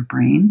happening in your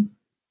brain,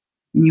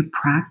 and you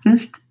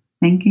practiced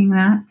thinking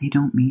that they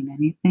don't mean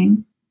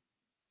anything.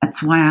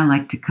 That's why I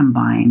like to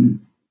combine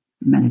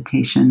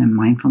meditation and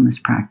mindfulness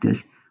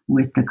practice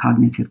with the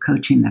cognitive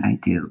coaching that I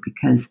do,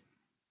 because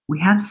we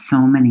have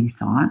so many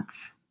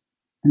thoughts,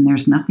 and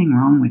there's nothing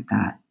wrong with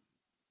that.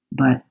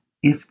 But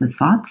if the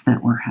thoughts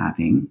that we're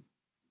having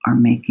are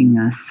making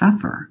us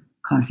suffer,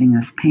 causing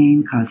us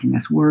pain, causing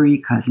us worry,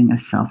 causing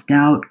us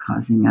self-doubt,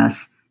 causing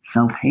us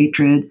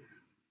self-hatred,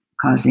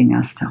 causing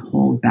us to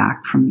hold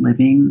back from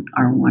living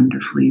our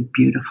wonderfully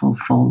beautiful,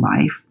 full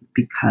life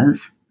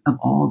because of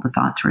all the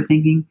thoughts we're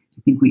thinking,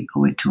 I think we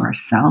owe it to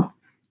ourselves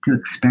to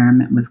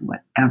experiment with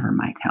whatever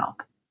might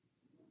help.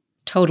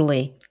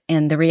 Totally.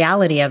 And the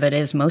reality of it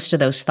is most of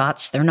those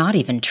thoughts, they're not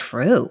even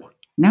true.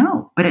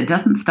 No, but it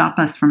doesn't stop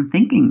us from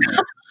thinking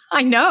them.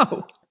 I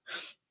know.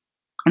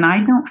 And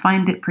I don't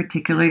find it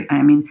particularly,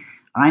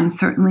 I'm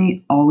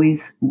certainly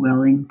always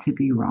willing to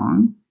be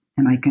wrong.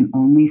 And I can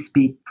only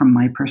speak from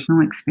my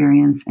personal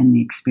experience and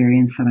the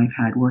experience that I've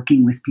had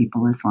working with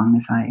people as long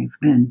as I've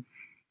been.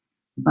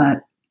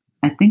 But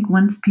I think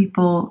once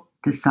people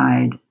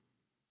decide,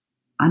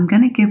 I'm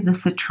going to give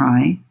this a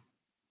try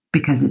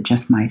because it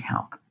just might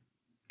help.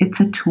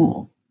 It's a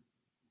tool.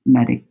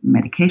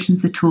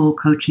 Medication's a tool,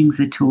 coaching's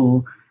a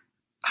tool,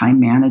 time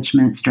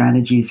management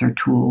strategies are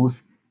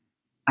tools.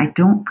 I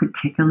don't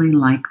particularly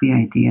like the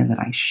idea that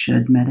I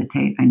should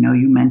meditate. I know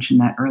you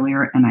mentioned that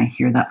earlier, and I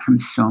hear that from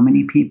so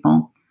many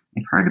people.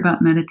 I've heard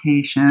about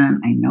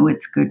meditation. I know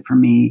it's good for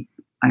me.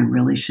 I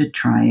really should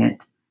try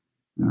it.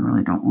 I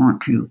really don't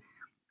want to.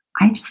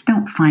 I just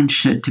don't find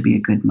should to be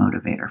a good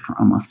motivator for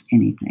almost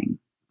anything.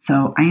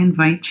 So I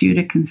invite you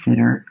to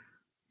consider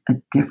a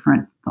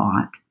different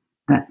thought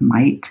that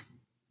might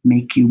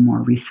make you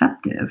more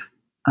receptive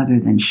other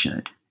than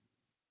should.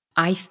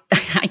 I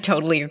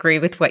totally agree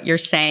with what you're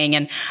saying.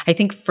 And I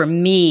think for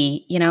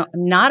me, I'm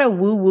not a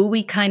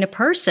woo-woo-y kind of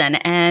person.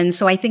 And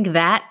so I think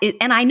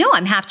and I know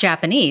I'm half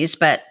Japanese,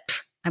 but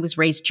I was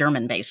raised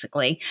German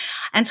basically.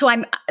 And so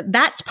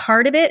that's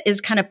part of it,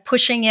 is kind of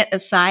pushing it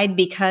aside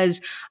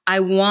because I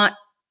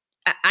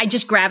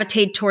just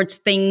gravitate towards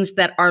things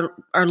that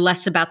are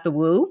less about the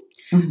woo.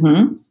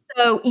 Mm-hmm.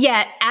 So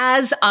yet,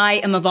 as I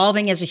am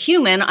evolving as a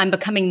human, I'm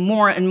becoming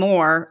more and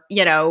more,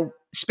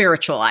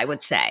 spiritual, I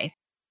would say,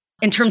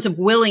 in terms of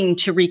willing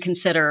to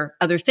reconsider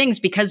other things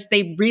because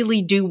they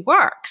really do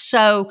work.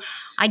 So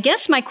I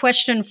guess my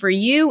question for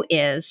you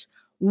is,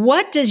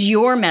 what does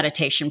your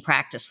meditation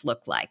practice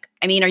look like?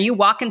 I mean, are you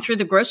walking through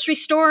the grocery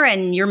store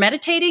and you're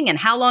meditating, and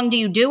how long do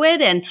you do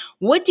it? And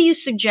what do you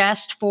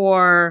suggest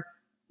for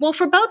both,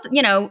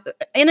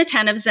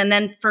 inattentives, and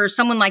then for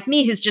someone like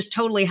me who's just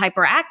totally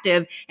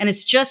hyperactive, and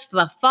it's just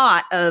the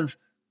thought of,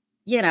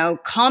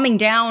 calming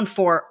down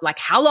for like,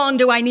 how long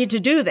do I need to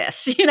do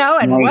this? And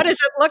Right. what does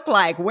it look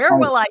like? Where Right.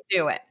 will I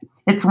do it?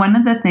 It's one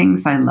of the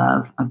things I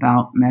love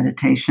about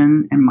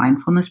meditation and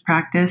mindfulness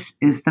practice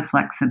is the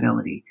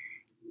flexibility.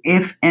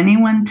 If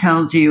anyone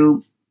tells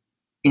you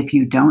if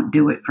you don't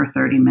do it for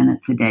 30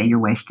 minutes a day, you're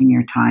wasting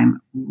your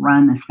time,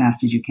 run as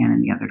fast as you can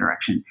in the other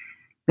direction.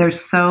 There's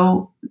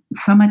so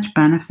much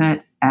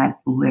benefit at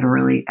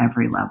literally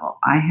every level.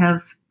 I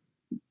have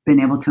been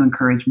able to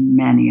encourage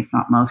many, if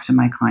not most of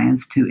my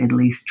clients to at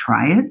least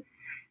try it.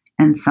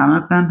 And some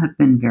of them have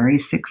been very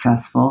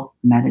successful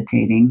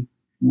meditating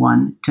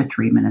 1 to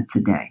 3 minutes a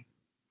day.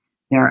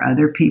 There are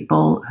other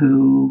people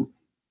who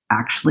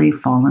actually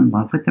fall in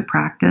love with the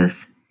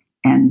practice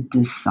and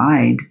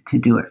decide to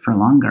do it for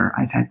longer.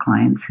 I've had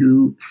clients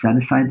who set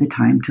aside the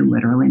time to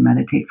literally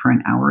meditate for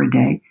an hour a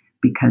day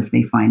because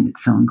they find it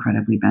so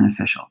incredibly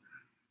beneficial.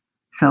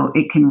 So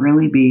it can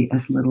really be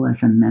as little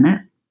as a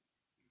minute,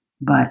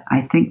 but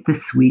I think the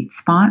sweet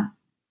spot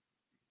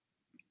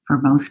for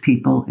most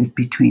people is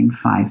between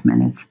 5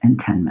 minutes and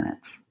 10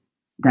 minutes.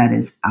 That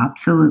is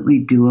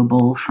absolutely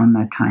doable from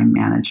a time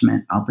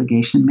management,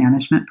 obligation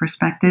management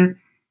perspective.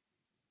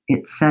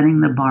 It's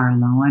setting the bar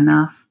low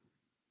enough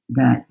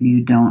that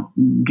you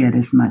don't get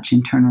as much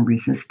internal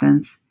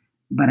resistance.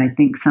 But I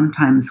think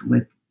sometimes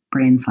with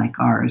brains like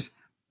ours,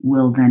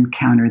 we'll then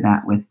counter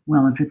that with,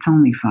 well, if it's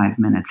only 5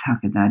 minutes, how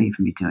could that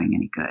even be doing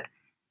any good?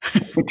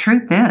 The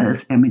truth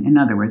is, in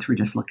other words, we're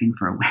just looking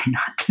for a way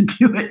not to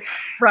do it.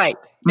 Right.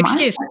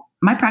 Excuse me.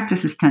 My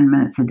practice is 10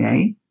 minutes a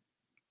day,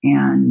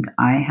 and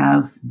I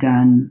have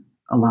done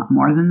a lot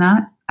more than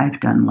that. I've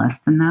done less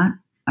than that.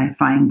 I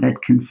find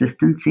that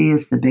consistency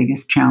is the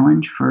biggest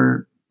challenge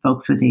for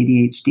folks with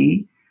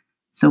ADHD.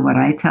 So what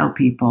I tell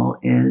people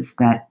is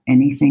that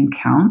anything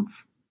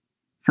counts.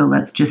 So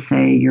let's just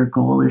say your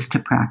goal is to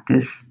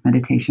practice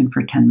meditation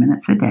for 10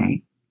 minutes a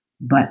day,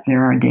 but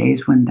there are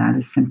days when that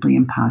is simply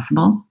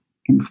impossible.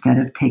 Instead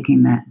of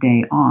taking that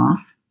day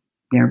off,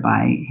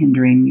 thereby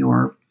hindering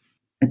your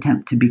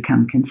attempt to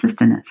become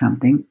consistent at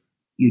something,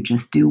 you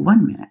just do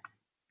 1 minute.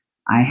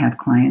 I have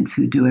clients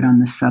who do it on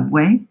the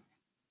subway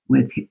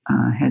with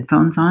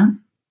headphones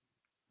on.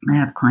 I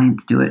have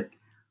clients do it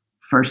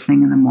first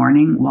thing in the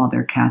morning while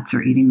their cats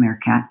are eating their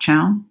cat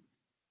chow.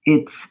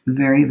 It's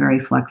very, very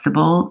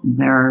flexible.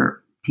 There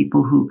are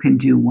people who can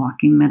do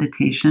walking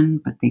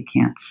meditation, but they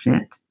can't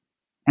sit.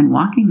 And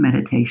walking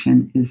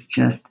meditation is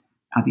just,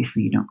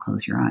 obviously, you don't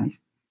close your eyes.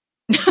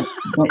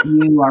 But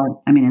you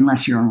are,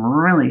 unless you're in a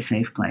really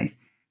safe place.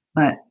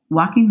 But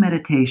walking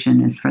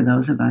meditation is for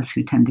those of us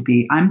who tend to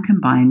be, I'm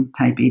combined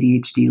type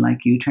ADHD like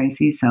you,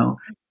 Tracy. So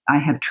I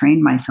have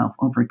trained myself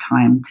over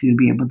time to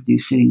be able to do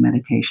sitting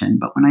meditation.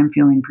 But when I'm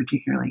feeling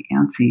particularly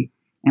antsy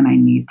and I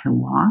need to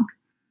walk,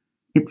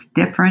 it's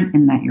different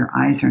in that your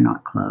eyes are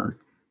not closed.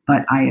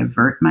 But I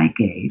avert my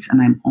gaze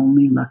and I'm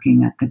only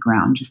looking at the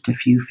ground just a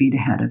few feet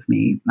ahead of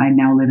me. I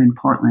now live in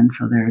Portland,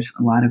 so there's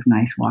a lot of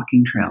nice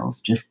walking trails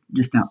just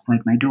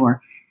outside my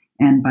door.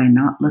 And by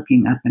not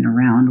looking up and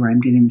around where I'm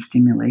getting the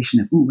stimulation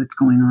of, ooh, what's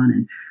going on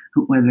and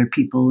whether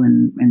people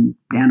and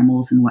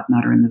animals and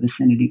whatnot are in the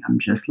vicinity, I'm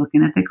just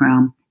looking at the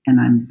ground and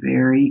I'm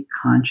very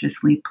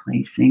consciously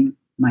placing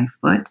my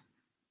foot.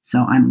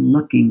 So I'm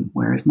looking,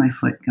 where is my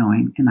foot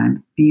going? And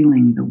I'm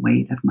feeling the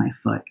weight of my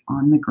foot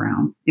on the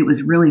ground. It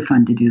was really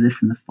fun to do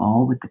this in the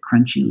fall with the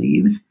crunchy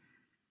leaves,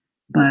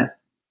 but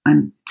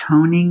I'm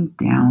toning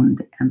down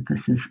the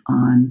emphasis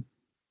on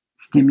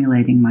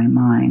stimulating my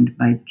mind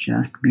by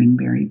just being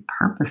very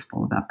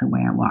purposeful about the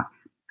way I walk.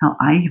 Hell,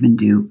 I even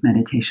do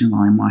meditation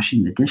while I'm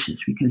washing the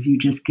dishes because you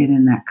just get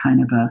in that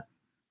kind of a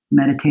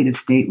meditative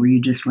state where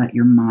you just let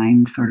your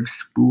mind sort of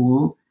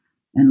spool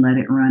and let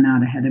it run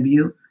out ahead of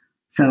you.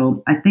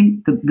 So I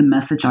think the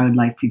message I would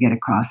like to get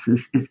across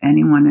is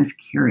anyone is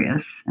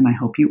curious, and I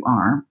hope you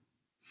are,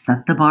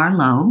 set the bar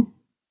low,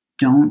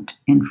 don't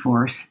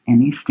enforce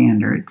any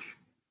standards,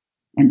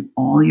 and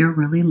all you're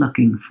really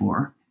looking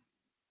for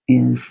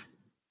is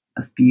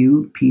a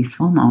few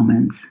peaceful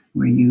moments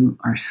where you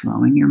are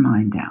slowing your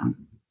mind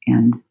down,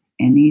 and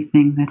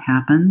anything that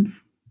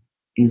happens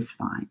is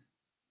fine.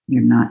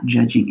 You're not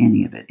judging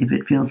any of it. If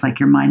it feels like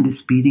your mind is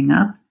speeding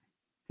up,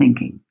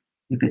 thinking.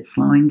 If it's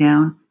slowing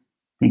down,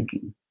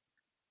 thinking.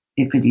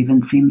 If it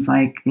even seems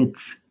like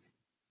it's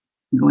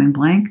going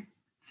blank,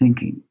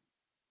 thinking.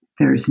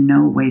 There's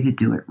no way to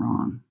do it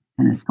wrong.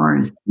 And as far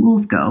as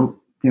tools go,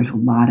 there's a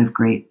lot of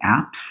great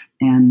apps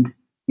and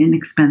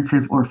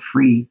inexpensive or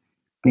free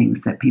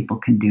things that people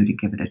can do to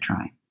give it a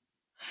try.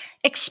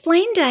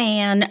 Explain,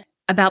 Diane,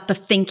 about the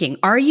thinking?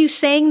 Are you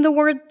saying the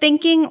word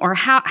thinking, or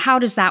how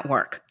does that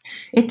work?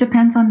 It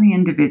depends on the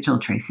individual,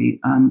 Tracy.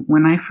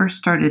 When I first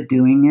started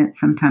doing it,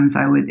 sometimes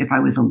I would, if I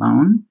was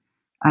alone,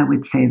 I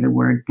would say the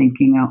word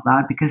thinking out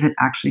loud because it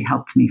actually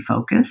helped me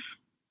focus.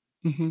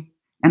 Mm-hmm.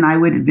 And I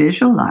would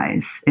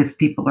visualize, if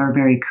people are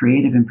very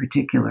creative in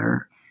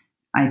particular,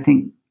 I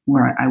think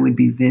where I would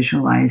be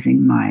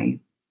visualizing my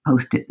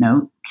Post-it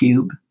note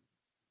cube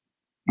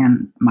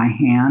and my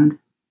hand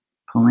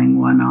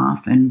pulling one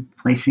off and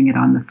placing it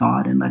on the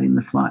thought and letting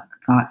the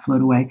thought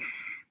float away.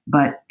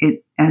 But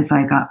as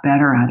I got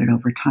better at it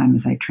over time,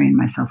 as I trained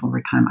myself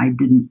over time, I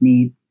didn't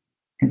need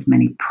as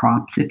many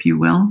props, if you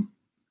will.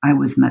 I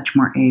was much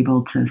more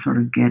able to sort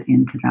of get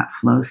into that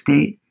flow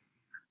state.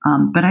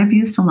 But I've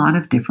used a lot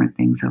of different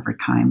things over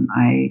time.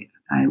 I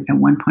at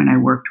one point I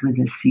worked with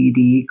a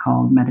CD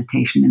called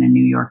Meditation in a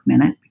New York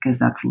Minute because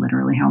that's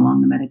literally how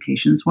long the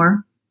meditations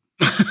were.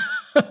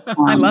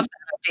 I love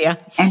that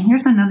idea. And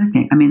here's another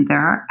thing. I mean, there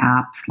are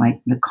apps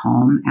like the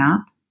Calm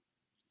app.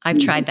 I've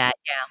tried that.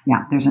 Yeah.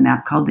 Yeah, there's an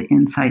app called the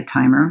Insight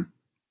Timer.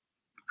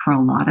 For a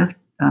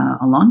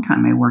long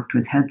time, I worked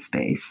with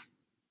Headspace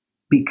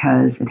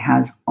because it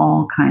has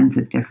all kinds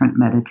of different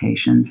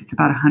meditations. It's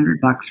about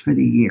 $100 for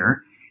the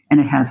year, and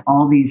it has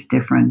all these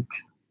different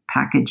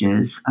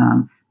packages,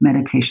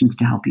 meditations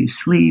to help you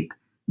sleep,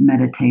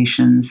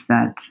 meditations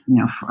that,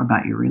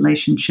 about your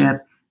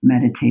relationship,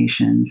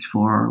 meditations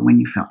for when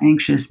you feel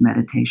anxious,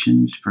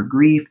 meditations for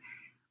grief.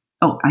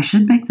 Oh, I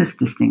should make this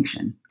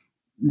distinction.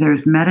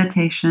 There's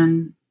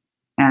meditation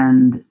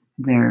and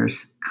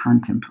there's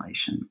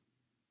contemplation.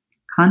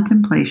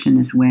 Contemplation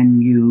is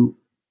when you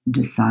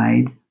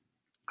decide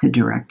to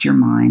direct your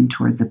mind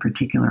towards a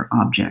particular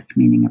object,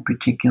 meaning a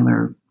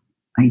particular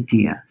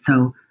idea.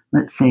 So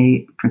let's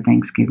say for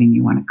Thanksgiving,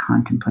 you want to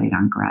contemplate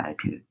on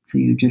gratitude. So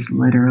you just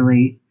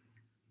literally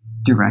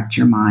direct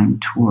your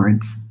mind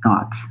towards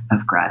thoughts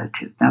of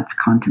gratitude. That's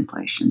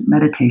contemplation.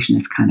 Meditation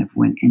is kind of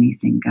when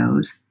anything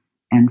goes.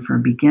 And for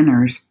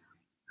beginners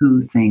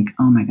who think,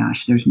 oh my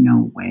gosh, there's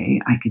no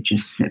way I could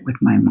just sit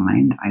with my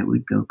mind, I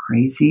would go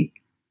crazy,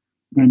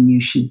 then you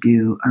should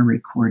do a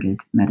recorded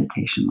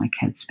meditation like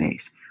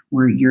Headspace,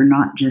 where you're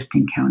not just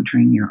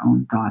encountering your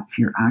own thoughts,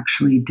 you're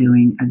actually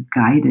doing a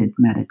guided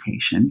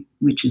meditation,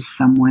 which is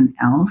someone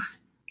else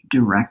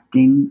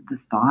directing the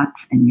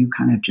thoughts and you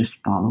kind of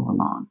just follow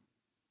along.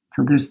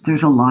 So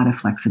there's a lot of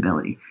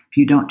flexibility. If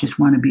you don't just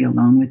want to be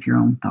alone with your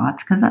own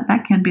thoughts, because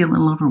that can be a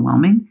little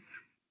overwhelming,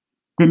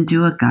 then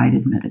do a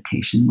guided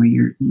meditation where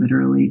you're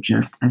literally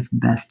just as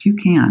best you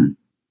can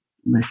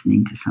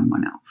listening to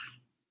someone else.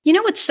 You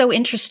know, what's so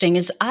interesting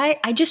is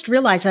I just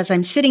realized as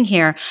I'm sitting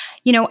here,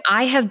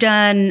 I have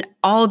done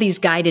all these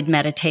guided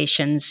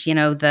meditations.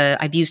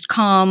 I've used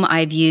Calm,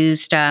 I've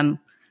used,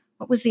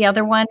 what was the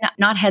other one?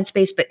 Not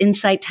Headspace, but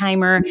Insight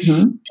Timer. Mm-hmm.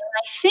 And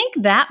I think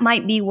that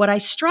might be what I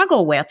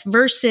struggle with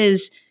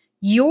versus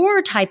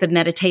your type of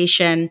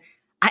meditation,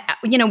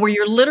 where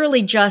you're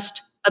literally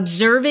just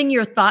observing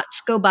your thoughts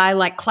go by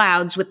like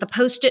clouds with the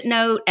Post-it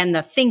note and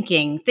the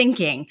thinking.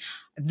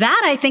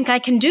 That I think I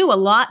can do a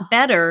lot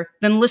better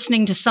than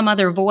listening to some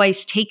other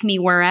voice take me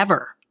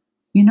wherever.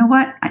 You know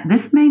what?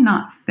 This may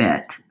not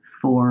fit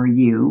for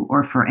you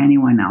or for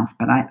anyone else,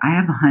 but I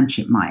have a hunch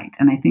it might.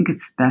 And I think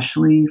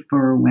especially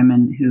for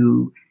women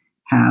who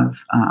have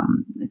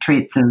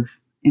traits of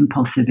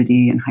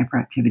impulsivity and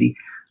hyperactivity,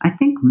 I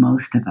think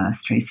most of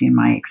us, Tracy, in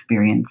my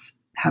experience,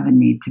 have a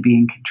need to be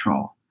in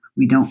control.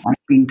 We don't like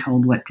being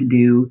told what to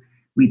do.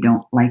 We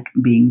don't like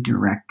being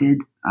directed.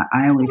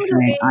 I always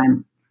say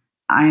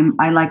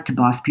I like to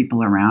boss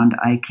people around.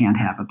 I can't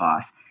have a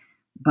boss.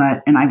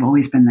 And I've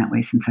always been that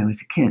way since I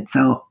was a kid.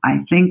 So I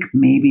think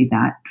maybe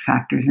that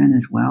factors in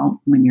as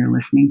well when you're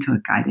listening to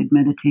a guided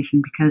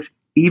meditation, because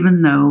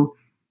even though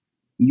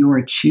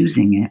you're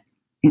choosing it,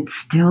 it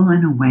still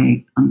in a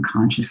way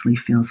unconsciously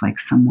feels like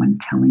someone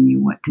telling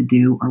you what to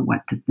do or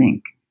what to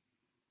think.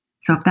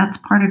 So if that's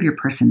part of your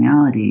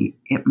personality,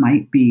 it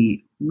might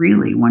be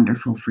really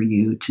wonderful for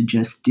you to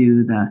just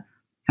do the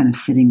kind of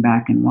sitting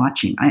back and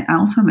watching. I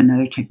also have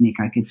another technique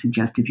I could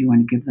suggest if you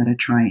want to give that a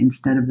try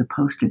instead of the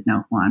Post-it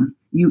note one.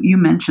 You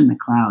mentioned the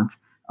clouds.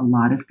 A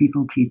lot of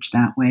people teach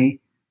that way.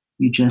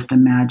 You just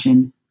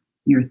imagine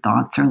your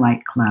thoughts are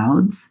like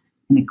clouds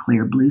in a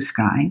clear blue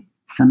sky.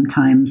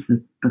 Sometimes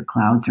the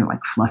clouds are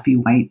like fluffy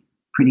white,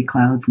 pretty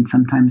clouds, and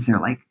sometimes they're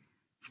like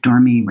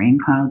stormy rain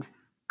clouds,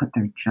 but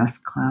they're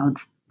just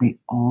clouds. They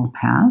all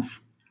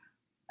pass.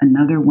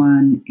 Another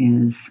one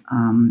is,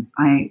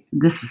 I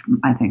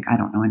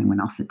don't know anyone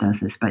else that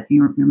does this, but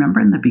you remember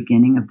in the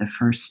beginning of the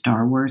first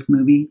Star Wars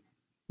movie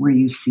where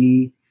you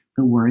see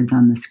the words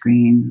on the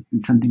screen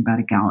and something about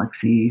a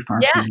galaxy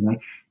far away,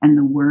 and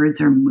the words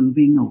are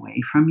moving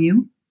away from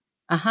you?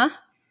 Uh-huh.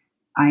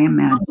 I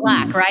imagine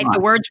black, right?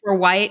 The words were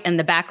white and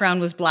the background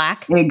was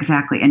black.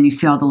 Exactly. And you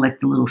see all the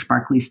little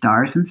sparkly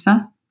stars and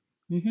stuff.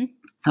 Mm-hmm.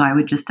 So I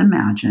would just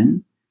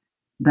imagine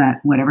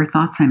that whatever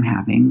thoughts I'm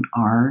having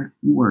are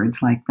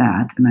words like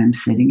that. And I'm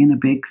sitting in a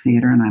big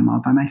theater and I'm all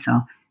by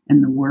myself.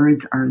 And the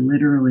words are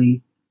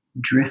literally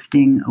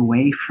drifting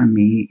away from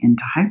me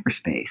into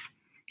hyperspace.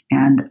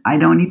 And I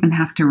don't even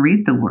have to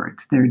read the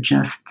words. They're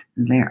just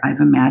there.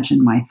 I've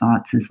imagined my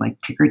thoughts as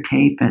like ticker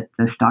tape at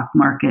the stock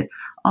market,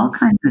 all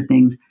kinds of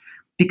things,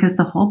 because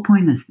the whole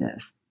point is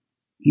this.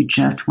 You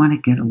just want to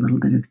get a little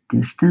bit of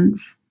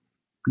distance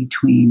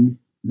between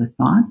the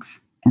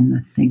thoughts and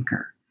the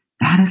thinker.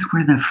 That is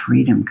where the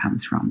freedom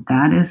comes from.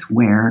 That is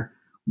where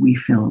we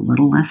feel a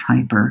little less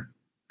hyper,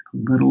 a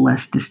little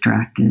less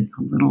distracted,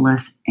 a little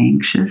less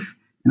anxious,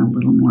 and a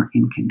little more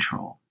in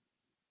control.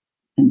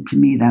 And to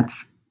me,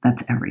 that's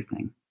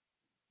everything.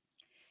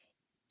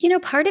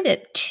 Part of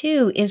it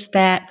too is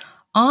that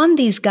on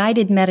these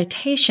guided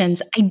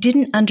meditations, I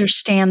didn't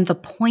understand the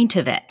point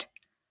of it.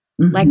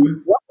 Mm-hmm. Like,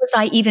 what was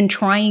I even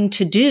trying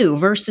to do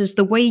versus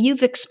the way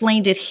you've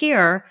explained it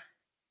here?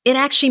 It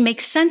actually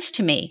makes sense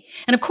to me.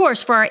 And of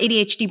course, for our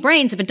ADHD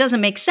brains, if it doesn't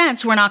make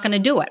sense, we're not going to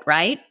do it,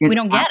 right? We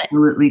don't get it.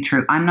 Absolutely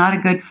true. I'm not a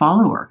good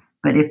follower,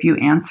 but if you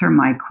answer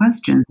my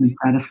questions and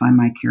satisfy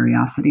my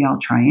curiosity, I'll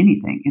try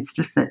anything. It's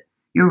just that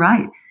you're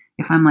right.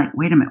 If I'm like,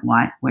 wait a minute,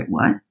 why? Wait,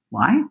 what?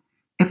 Why?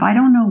 If I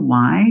don't know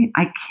why,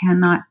 I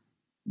cannot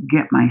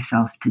get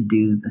myself to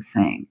do the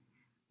thing.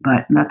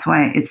 But that's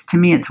why to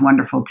me, it's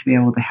wonderful to be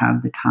able to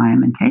have the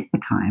time and take the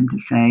time to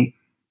say,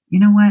 you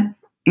know what?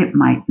 It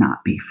might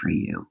not be for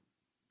you.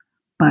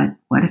 But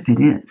what if it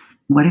is?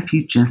 What if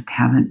you just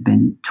haven't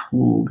been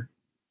told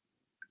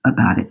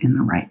about it in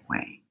the right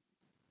way?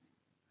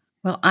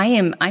 Well,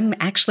 I'm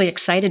actually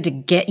excited to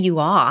get you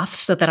off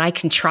so that I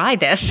can try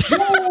this.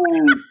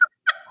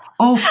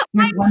 Oh,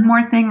 there's one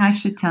more thing I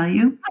should tell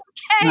you.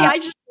 Okay, I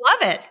just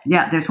love it.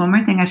 Yeah, there's one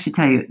more thing I should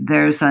tell you.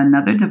 There's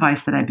another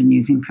device that I've been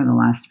using for the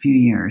last few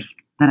years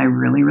that I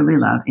really, really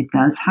love. It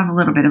does have a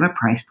little bit of a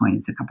price point.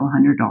 It's a couple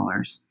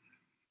 $100,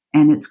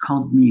 and it's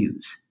called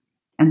Muse.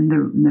 And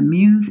the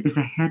Muse is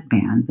a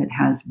headband that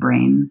has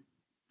brain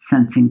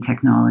sensing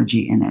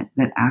technology in it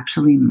that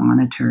actually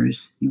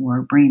monitors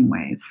your brain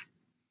waves.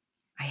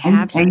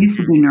 I used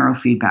to do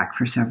neurofeedback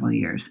for several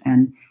years,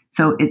 and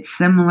so it's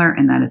similar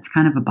in that it's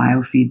kind of a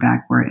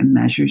biofeedback where it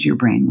measures your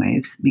brain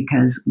waves,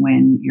 because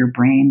when your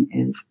brain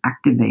is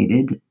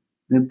activated,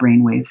 the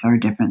brain waves are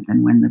different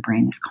than when the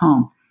brain is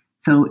calm.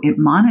 So it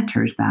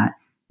monitors that.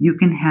 You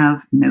can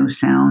have no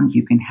sound,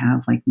 you can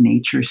have like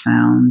nature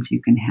sounds,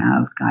 you can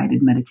have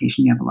guided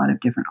meditation, you have a lot of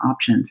different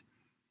options.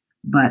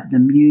 But the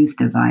Muse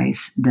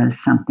device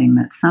does something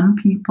that some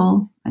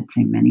people, I'd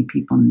say many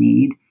people,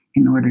 need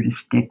in order to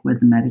stick with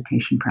the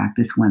meditation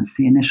practice once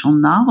the initial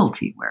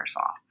novelty wears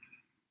off.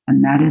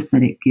 And that is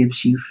that it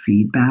gives you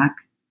feedback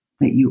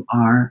that you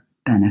are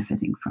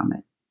benefiting from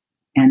it.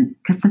 And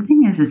because the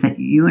thing is that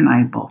you and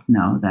I both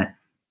know that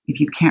if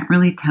you can't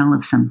really tell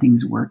if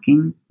something's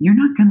working, you're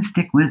not going to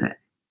stick with it.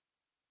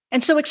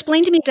 And so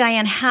explain to me,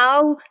 Diane,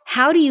 how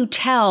do you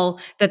tell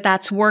that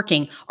that's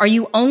working? Are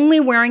you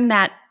only wearing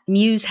that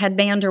Muse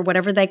headband or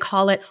whatever they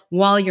call it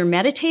while you're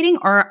meditating,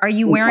 or are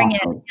you wearing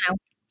it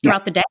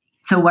throughout the day?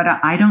 So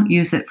I don't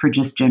use it for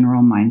just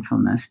general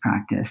mindfulness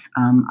practice.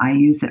 I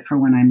use it for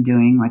when I'm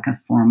doing like a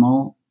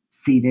formal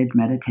seated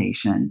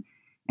meditation.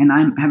 And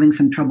I'm having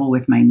some trouble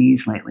with my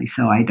knees lately,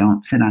 so I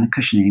don't sit on a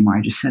cushion anymore.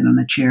 I just sit on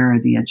a chair or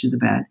the edge of the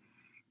bed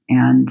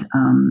and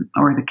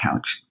or the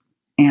couch.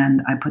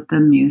 And I put the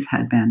Muse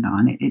headband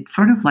on. It's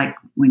sort of like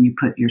when you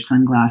put your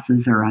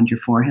sunglasses around your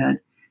forehead.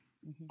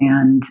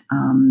 Mm-hmm.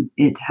 And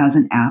it has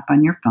an app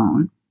on your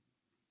phone.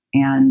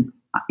 And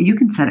you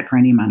can set it for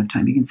any amount of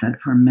time. You can set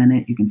it for a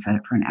minute. You can set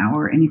it for an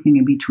hour, anything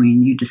in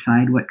between. You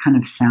decide what kind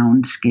of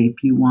soundscape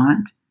you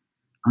want.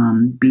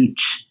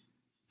 Beach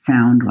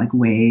sound like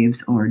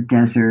waves, or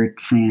desert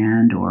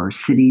sand, or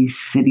city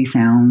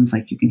sounds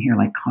like you can hear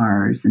like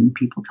cars and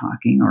people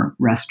talking, or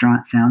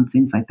restaurant sounds,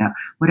 things like that.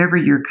 Whatever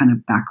your kind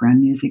of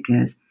background music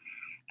is.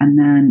 And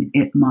then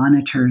it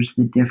monitors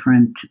the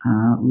different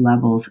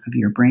levels of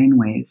your brain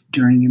waves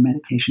during your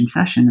meditation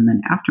session. And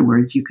then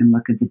afterwards, you can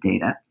look at the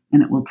data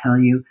and it will tell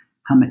you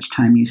how much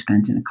time you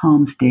spent in a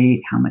calm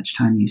state, how much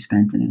time you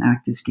spent in an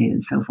active state,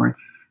 and so forth.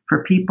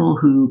 For people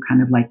who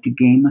kind of like to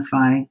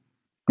gamify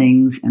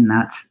things, and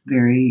that's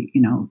very,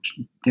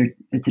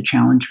 it's a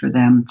challenge for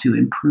them to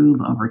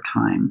improve over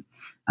time,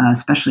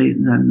 especially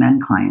the men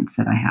clients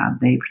that I have.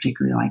 They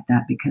particularly like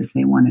that because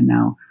they want to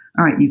know,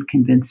 all right, you've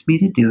convinced me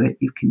to do it.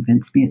 You've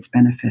convinced me it's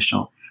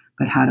beneficial,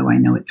 but how do I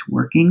know it's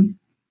working?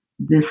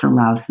 This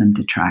allows them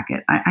to track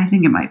it. I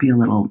think it might be a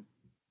little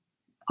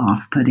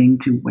off-putting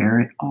to wear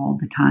it all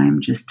the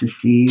time just to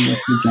see what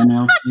the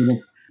general state of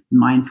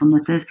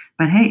mindfulness is.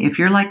 But hey, if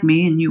you're like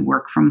me and you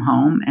work from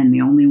home and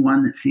the only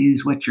one that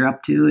sees what you're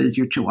up to is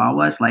your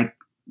chihuahuas, like,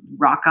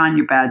 rock on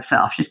your bad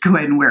self. Just go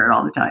ahead and wear it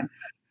all the time.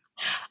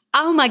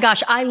 Oh my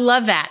gosh, I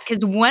love that,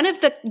 because one of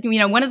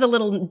the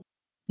little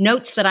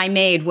notes that I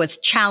made was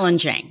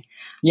challenging.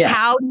 Yeah.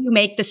 How do you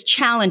make this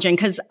challenging?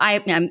 Because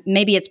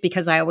maybe it's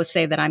because I always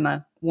say that I'm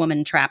a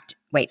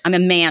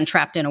man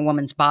trapped in a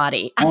woman's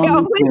body. I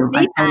always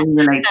need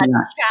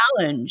that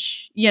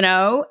challenge,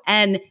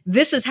 and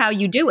this is how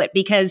you do it,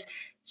 because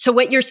So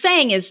what you're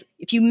saying is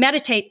if you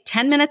meditate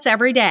 10 minutes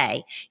every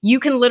day, you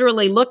can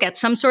literally look at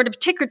some sort of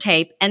ticker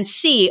tape and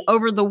see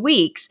over the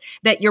weeks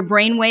that your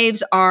brain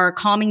waves are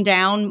calming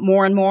down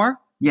more and more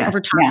Yes.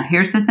 over time. Yeah.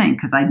 Here's the thing,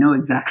 because I know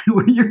exactly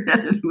where you're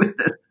headed with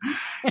this.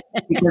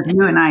 Because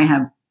you and I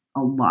have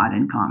a lot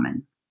in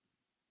common.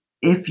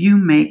 If you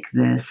make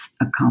this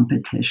a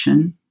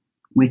competition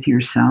with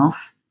yourself,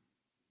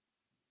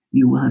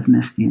 you will have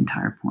missed the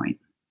entire point.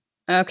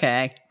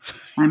 Okay.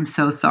 I'm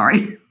so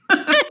sorry.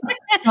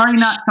 Sorry,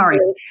 not sorry.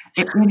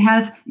 It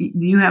has,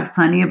 you have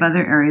plenty of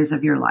other areas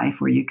of your life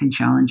where you can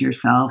challenge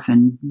yourself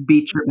and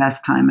beat your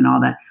best time and all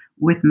that.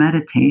 With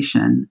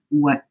meditation,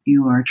 what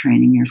you are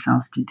training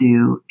yourself to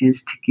do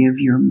is to give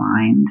your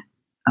mind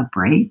a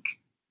break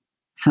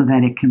so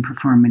that it can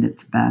perform at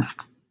its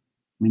best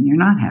when you're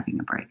not having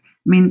a break.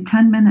 I mean,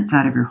 10 minutes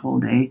out of your whole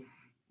day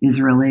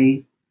is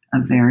really a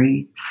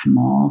very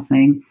small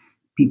thing.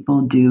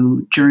 People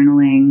do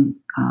journaling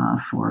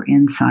for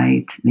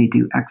insight. They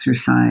do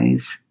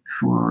exercise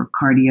for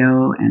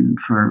cardio and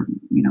for,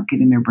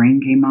 getting their brain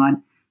game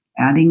on.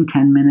 Adding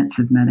 10 minutes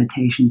of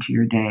meditation to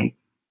your day,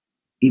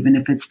 even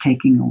if it's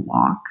taking a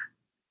walk,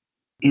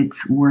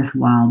 it's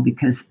worthwhile,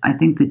 because I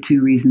think the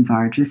two reasons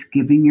are just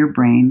giving your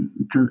brain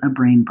a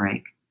brain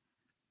break.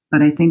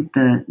 But I think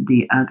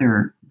the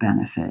other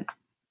benefit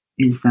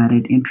is that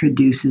it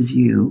introduces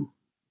you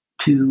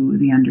to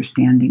the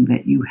understanding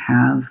that you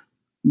have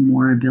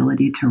more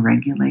ability to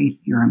regulate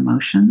your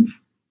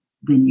emotions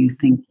than you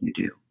think you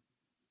do.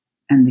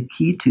 And the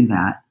key to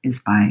that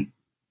is by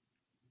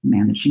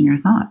managing your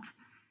thoughts.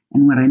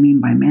 And what I mean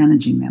by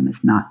managing them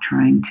is not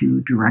trying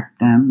to direct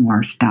them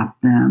or stop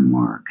them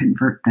or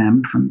convert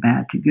them from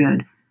bad to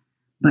good,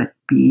 but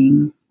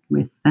being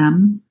with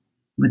them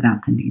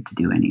without the need to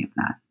do any of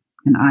that.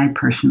 And I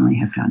personally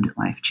have found it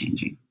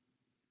life-changing.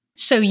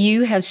 So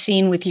you have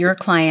seen with your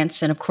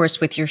clients and, of course,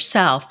 with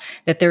yourself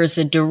that there is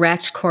a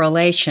direct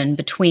correlation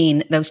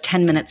between those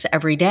 10 minutes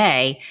every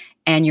day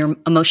and your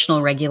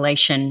emotional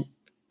regulation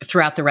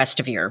throughout the rest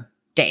of your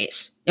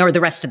days or the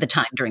rest of the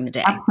time during the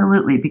day.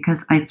 Absolutely,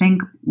 because I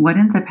think what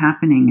ends up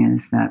happening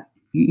is that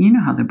you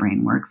know how the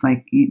brain works.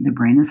 Like the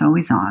brain is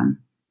always on,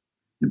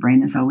 the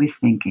brain is always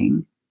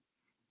thinking.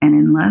 And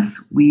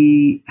unless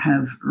we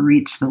have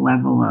reached the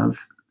level of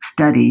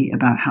study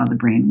about how the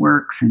brain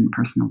works in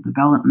personal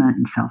development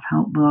and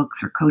self-help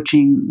books or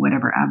coaching,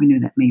 whatever avenue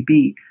that may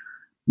be,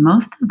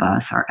 most of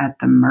us are at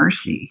the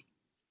mercy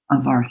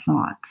of our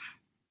thoughts.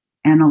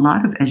 And a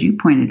lot of, as you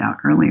pointed out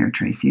earlier,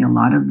 Tracy, a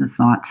lot of the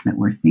thoughts that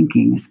we're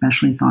thinking,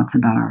 especially thoughts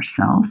about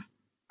ourselves,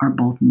 are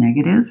both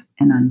negative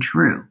and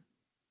untrue,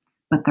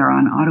 but they're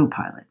on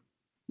autopilot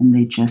and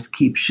they just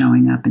keep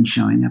showing up and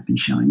showing up and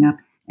showing up.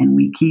 And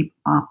we keep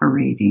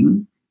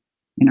operating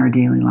in our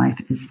daily life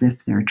as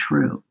if they're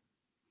true.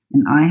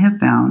 And I have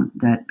found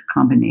that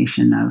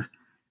combination of,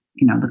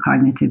 the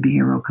cognitive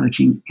behavioral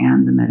coaching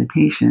and the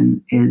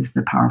meditation is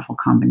the powerful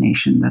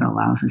combination that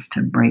allows us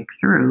to break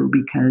through,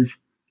 because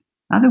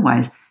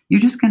otherwise you're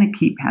just going to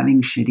keep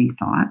having shitty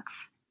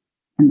thoughts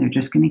and they're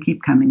just going to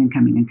keep coming and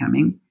coming and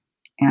coming.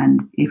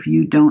 And if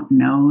you don't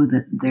know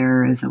that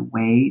there is a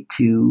way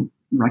to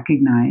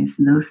recognize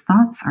those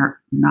thoughts are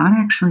not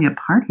actually a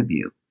part of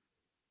you,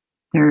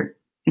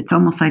 it's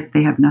almost like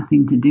they have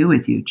nothing to do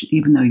with you,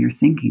 even though you're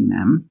thinking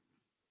them.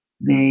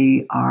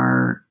 They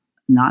are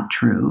not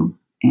true.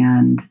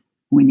 And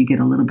when you get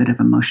a little bit of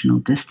emotional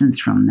distance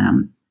from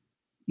them,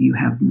 you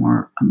have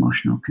more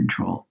emotional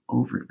control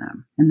over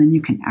them. And then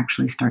you can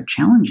actually start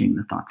challenging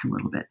the thoughts a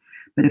little bit.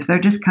 But if they're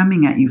just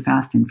coming at you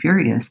fast and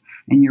furious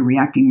and you're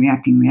reacting,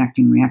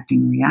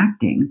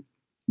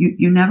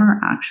 you never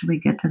actually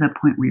get to the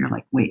point where you're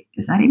like, wait,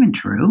 is that even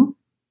true?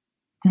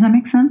 Does that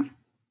make sense?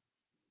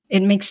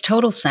 It makes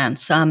total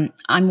sense. I'm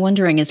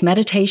wondering, is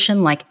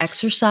meditation like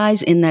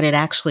exercise in that it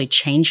actually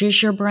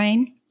changes your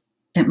brain?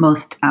 It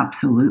most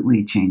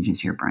absolutely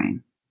changes your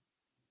brain.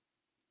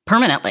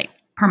 Permanently.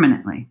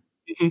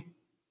 Mm-hmm.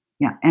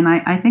 Yeah. And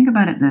I think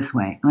about it this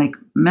way, like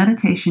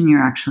meditation,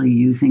 you're actually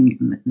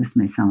using, this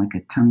may sound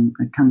like a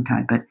tongue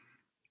tie, but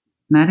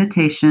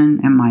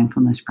meditation and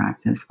mindfulness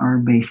practice are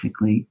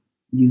basically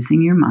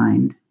using your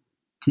mind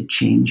to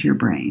change your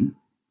brain,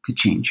 to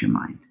change your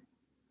mind.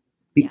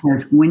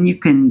 Because when you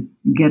can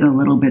get a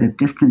little bit of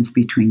distance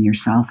between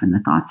yourself and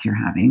the thoughts you're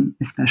having,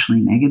 especially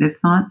negative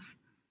thoughts,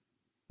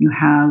 you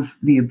have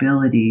the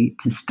ability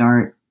to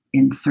start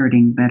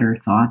inserting better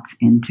thoughts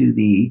into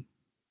the,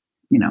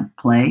 the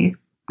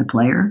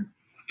player.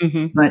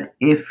 Mm-hmm. But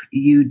if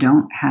you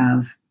don't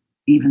have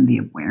even the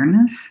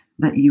awareness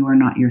that you are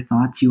not your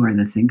thoughts, you are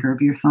the thinker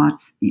of your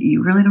thoughts,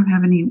 you really don't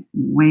have any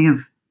way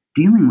of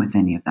dealing with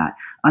any of that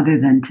other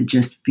than to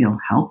just feel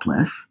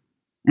helpless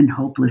and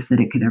hopeless that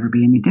it could ever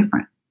be any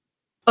different.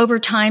 Over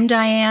time,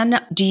 Diane,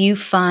 do you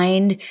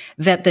find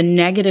that the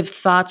negative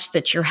thoughts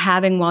that you're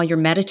having while you're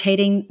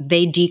meditating,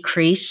 they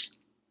decrease?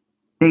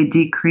 They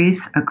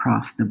decrease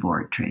across the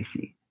board,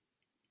 Tracy.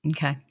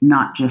 Okay.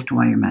 Not just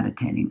while you're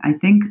meditating. I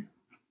think,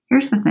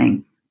 here's the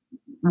thing.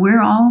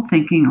 We're all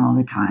thinking all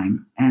the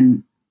time.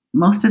 And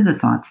most of the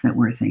thoughts that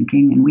we're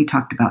thinking, and we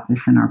talked about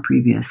this in our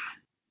previous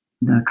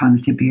the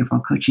cognitive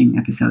behavioral coaching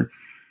episode,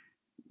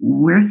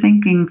 we're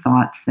thinking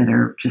thoughts that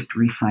are just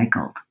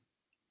recycled,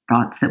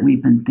 thoughts that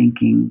we've been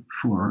thinking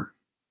for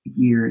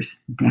years,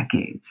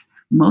 decades.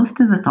 Most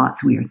of the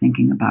thoughts we are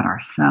thinking about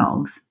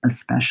ourselves,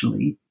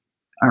 especially,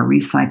 are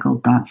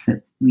recycled thoughts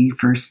that we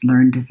first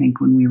learned to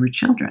think when we were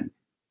children.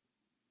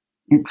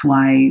 It's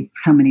why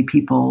so many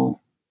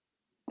people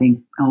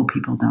think, oh,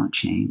 people don't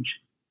change.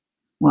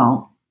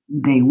 Well,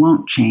 they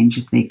won't change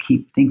if they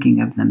keep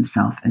thinking of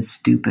themselves as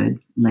stupid,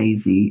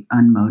 lazy,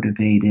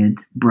 unmotivated,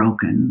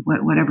 broken,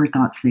 whatever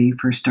thoughts they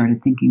first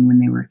started thinking when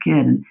they were a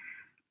kid. And,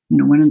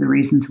 one of the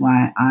reasons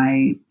why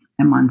I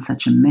am on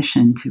such a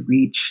mission to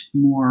reach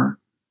more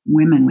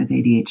women with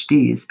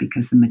ADHD is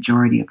because the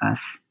majority of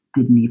us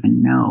didn't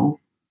even know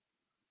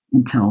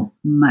until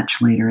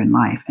much later in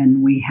life.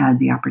 And we had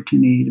the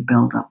opportunity to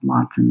build up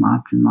lots and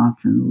lots and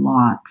lots and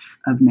lots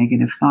of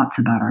negative thoughts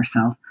about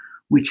ourselves,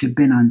 which have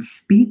been on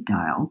speed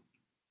dial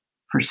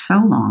for so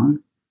long,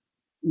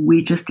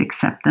 we just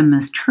accept them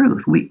as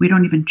truth. We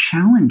don't even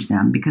challenge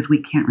them because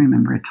we can't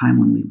remember a time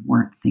when we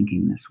weren't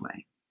thinking this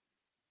way.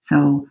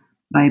 So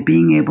by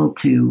being able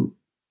to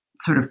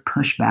sort of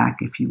push back,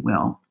 if you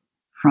will,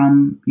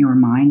 from your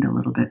mind a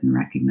little bit and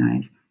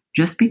recognize,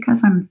 just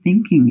because I'm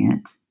thinking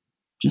it,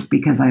 just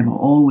because I've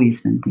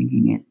always been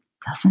thinking it,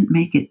 doesn't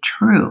make it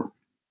true.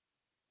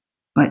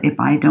 But if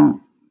I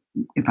don't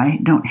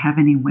have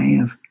any way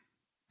of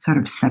sort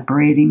of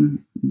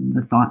separating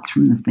the thoughts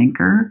from the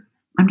thinker,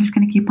 I'm just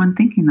going to keep on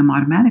thinking them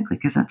automatically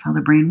because that's how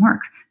the brain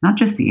works. Not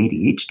just the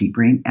ADHD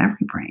brain,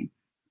 every brain.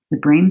 The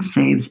brain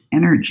saves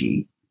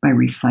energy by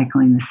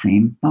recycling the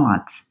same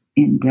thoughts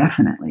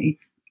indefinitely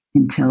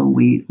until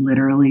we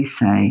literally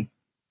say,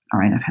 all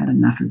right, I've had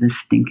enough of this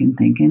stinking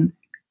thinking.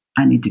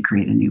 I need to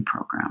create a new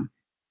program.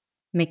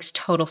 Makes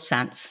total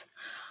sense.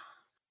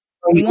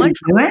 You can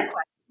do it?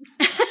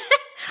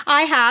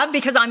 I have,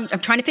 because I'm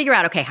trying to figure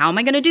out, okay, how am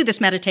I going to do this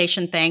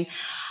meditation thing?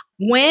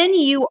 When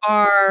you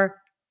are,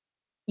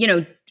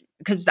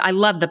 because I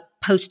love the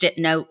Post-it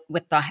note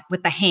with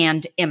the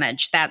hand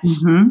image.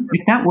 That's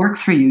if that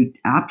works for you,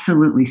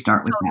 absolutely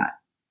start with that.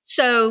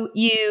 So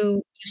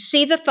you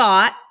see the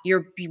thought,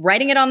 you're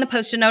writing it on the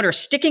Post-it note or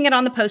sticking it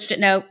on the Post-it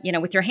note,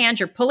 with your hand,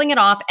 you're pulling it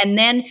off, and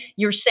then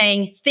you're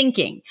saying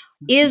thinking.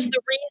 Is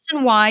the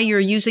reason why you're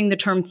using the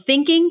term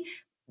thinking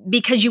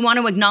because you want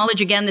to acknowledge,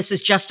 again, this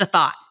is just a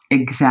thought?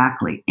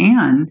 Exactly.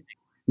 And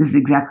this is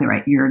exactly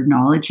right. You're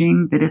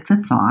acknowledging that it's a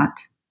thought.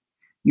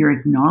 You're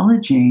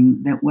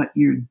acknowledging that what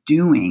you're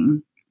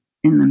doing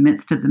in the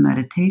midst of the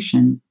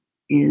meditation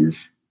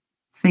is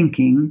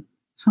thinking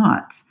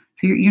thoughts.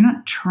 So you're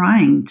not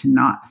trying to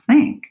not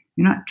think.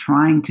 You're not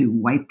trying to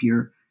wipe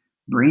your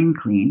brain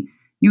clean.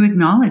 You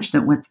acknowledge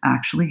that what's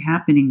actually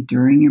happening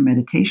during your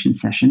meditation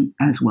session,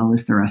 as well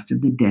as the rest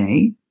of the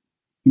day,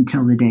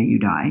 until the day you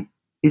die,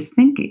 is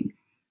thinking.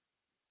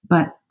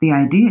 But the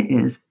idea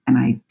is, and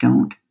I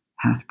don't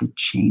have to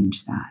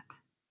change that.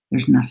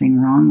 There's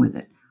nothing wrong with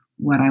it.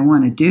 What I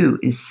want to do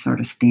is sort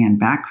of stand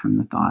back from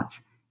the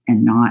thoughts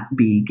and not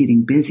be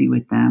getting busy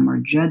with them or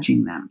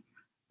judging them.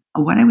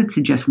 What I would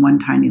suggest, one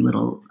tiny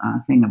little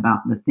thing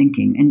about the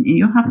thinking, and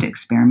you'll have to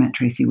experiment,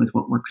 Tracy, with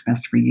what works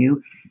best for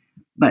you.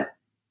 But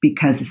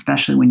because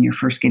especially when you're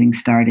first getting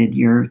started,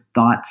 your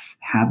thoughts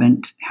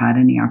haven't had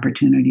any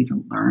opportunity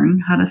to learn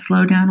how to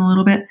slow down a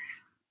little bit,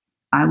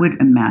 I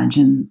would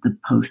imagine the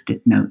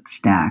Post-it note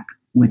stack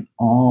with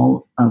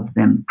all of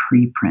them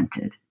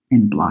pre-printed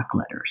in block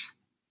letters.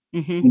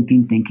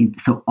 Thinking.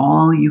 So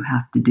all you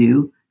have to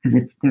do, because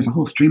if there's a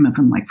whole stream of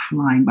them like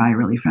flying by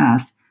really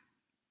fast,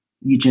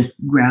 you just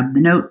grab the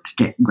note,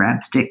 stick,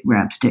 grab stick,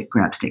 grab stick,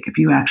 grab stick. If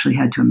you actually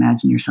had to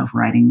imagine yourself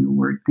writing the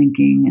word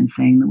thinking and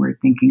saying the word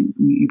thinking,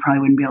 you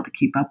probably wouldn't be able to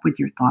keep up with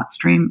your thought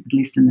stream, at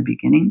least in the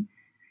beginning.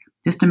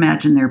 Just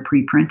imagine they're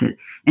pre-printed.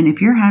 And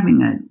if you're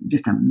having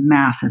just a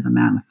massive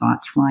amount of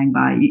thoughts flying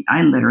by,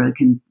 I literally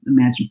can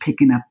imagine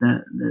picking up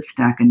the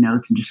stack of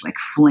notes and just like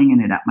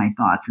flinging it at my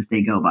thoughts as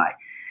they go by.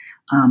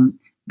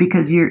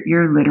 Because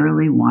you're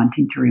literally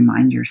wanting to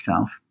remind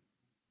yourself,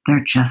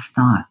 they're just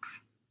thoughts.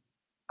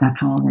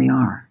 That's all they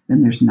are.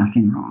 Then there's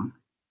nothing wrong.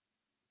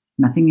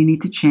 Nothing you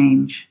need to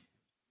change.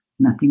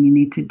 Nothing you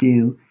need to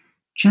do.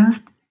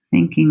 Just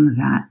thinking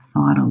that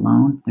thought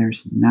alone,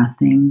 there's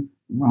nothing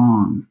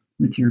wrong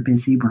with your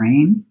busy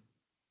brain,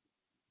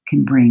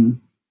 can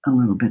bring a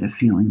little bit of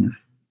feeling of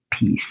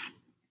peace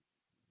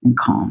and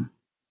calm.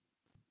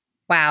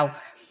 Wow.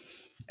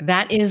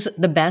 That is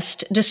the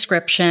best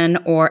description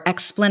or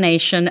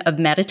explanation of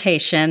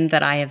meditation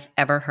that I have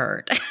ever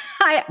heard.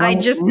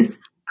 It is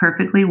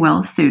perfectly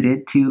well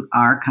suited to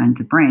our kinds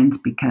of brains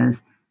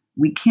because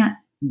we can't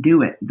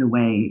do it the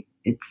way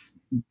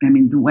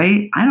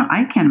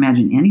I can't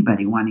imagine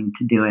anybody wanting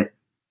to do it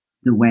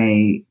the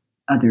way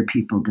other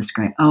people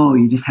describe. Oh,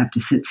 you just have to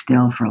sit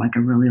still for like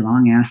a really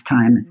long ass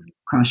time and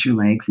cross your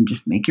legs and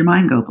just make your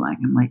mind go blank.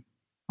 I'm like,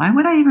 why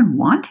would I even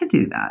want to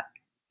do that?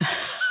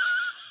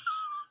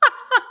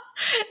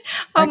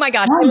 Oh my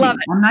gosh, I love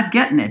it. I'm not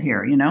getting it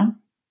here,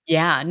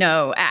 Yeah,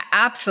 no,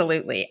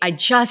 absolutely. I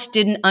just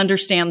didn't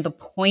understand the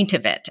point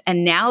of it.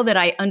 And now that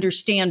I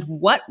understand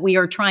what we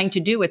are trying to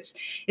do, it's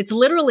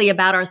literally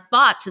about our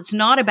thoughts. It's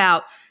not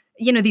about,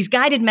 these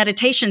guided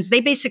meditations,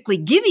 they basically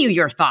give you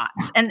your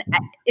thoughts. And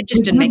it They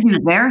just didn't make give you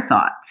sense. their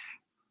thoughts.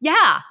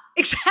 Yeah,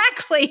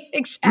 exactly.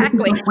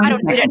 Exactly. Wait I a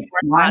don't need second. any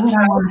more Why thoughts. would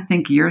I want to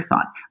think your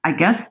thoughts? I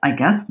guess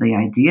the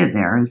idea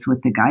there is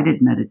with the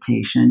guided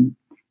meditation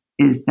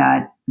is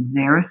that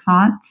their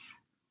thoughts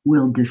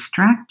will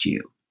distract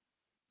you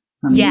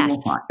from your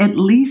Yes. thought, at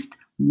least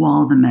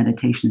while the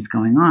meditation is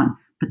going on.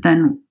 But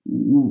then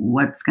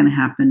what's going to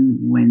happen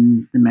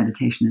when the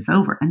meditation is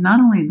over? And not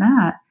only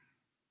that,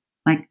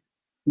 like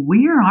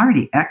we are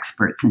already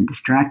experts in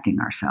distracting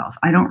ourselves.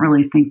 I don't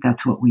really think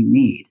that's what we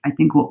need. I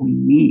think what we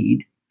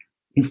need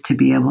is to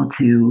be able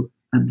to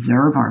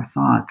observe our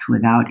thoughts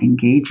without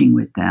engaging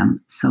with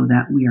them so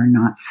that we are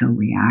not so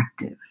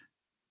reactive.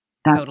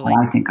 That's Totally.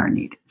 what I think our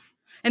need is.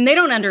 And they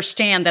don't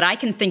understand that I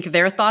can think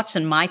their thoughts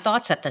and my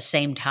thoughts at the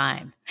same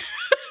time.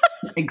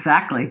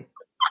 Exactly.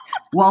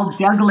 While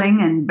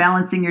juggling and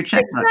balancing your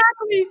checkbook.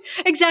 Exactly.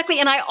 Exactly.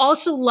 And I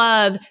also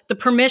love the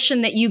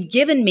permission that you've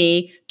given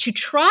me to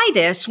try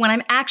this when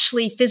I'm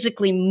actually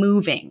physically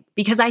moving,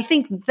 because I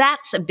think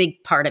that's a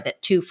big part of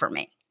it too for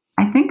me.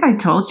 I think I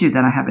told you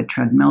that I have a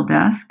treadmill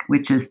desk,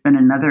 which has been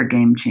another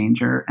game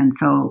changer. And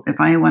so if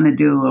I want to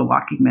do a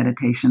walking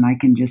meditation, I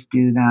can just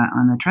do that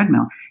on the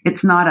treadmill.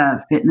 It's not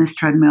a fitness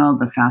treadmill.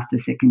 The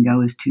fastest it can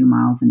go is 2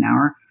 miles an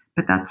hour,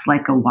 but that's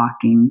like a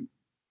walking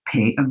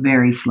pace, a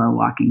very slow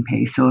walking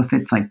pace. So if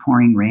it's like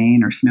pouring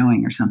rain or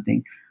snowing or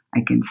something,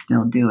 I can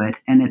still do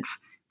it. And it's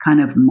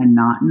kind of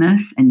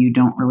monotonous and you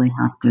don't really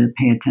have to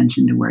pay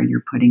attention to where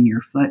you're putting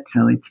your foot.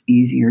 So it's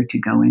easier to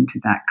go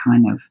into that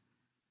kind of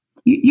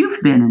you've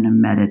been in a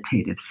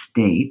meditative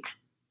state,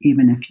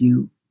 even if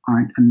you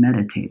aren't a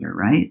meditator,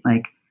 right?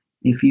 Like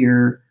if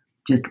you're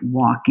just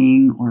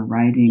walking or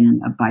riding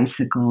a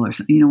bicycle or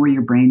something, where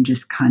your brain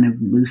just kind of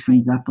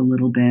loosens up a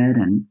little bit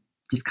and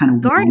just kind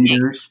of Gardening.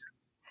 wanders.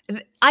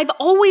 I've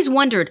always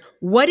wondered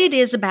what it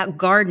is about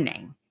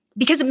gardening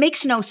because it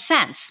makes no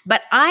sense,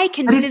 but I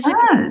can But physically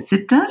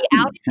it does be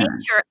out make in sense.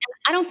 nature and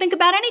I don't think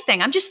about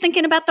anything. I'm just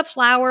thinking about the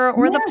flower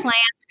or the Yes. plant.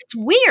 It's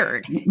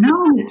weird. No,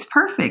 it's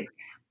perfect.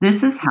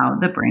 This is how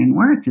the brain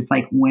works. It's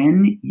like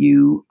when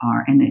you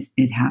are, and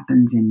it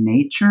happens in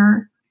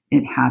nature.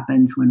 It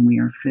happens when we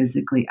are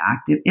physically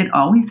active. It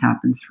always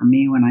happens for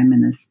me when I'm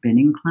in a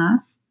spinning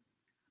class.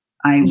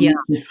 I Yeah.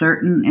 reach a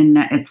certain, and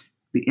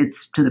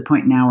it's to the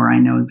point now where I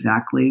know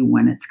exactly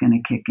when it's going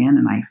to kick in,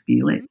 and I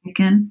feel it kick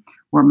in,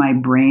 where my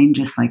brain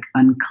just like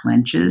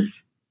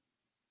unclenches,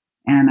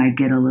 and I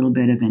get a little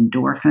bit of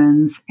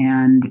endorphins,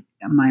 and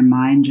my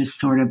mind just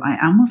sort of.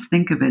 I almost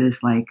think of it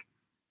as like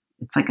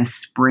it's like a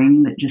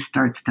spring that just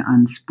starts to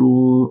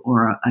unspool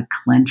or a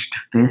clenched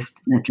fist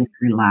that just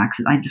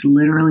relaxes. I just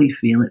literally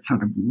feel it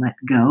sort of let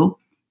go.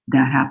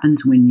 That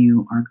happens when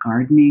you are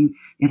gardening.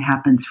 It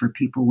happens for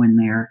people when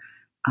they're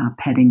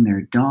petting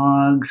their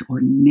dogs or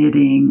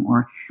knitting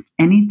or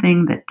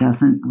anything that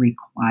doesn't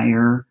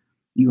require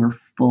your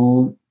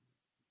full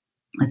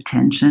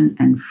attention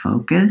and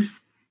focus.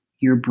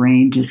 Your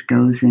brain just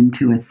goes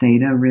into a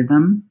theta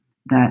rhythm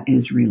that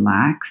is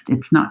relaxed.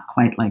 It's not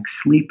quite like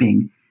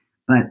sleeping,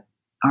 but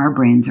our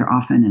brains are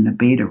often in a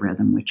beta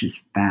rhythm, which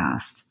is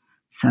fast.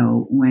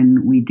 So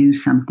when we do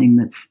something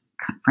that's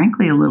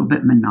frankly a little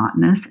bit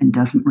monotonous and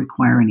doesn't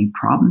require any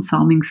problem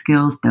solving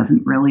skills,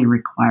 doesn't really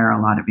require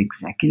a lot of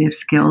executive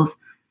skills,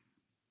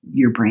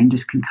 your brain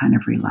just can kind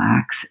of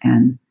relax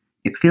and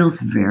it feels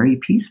very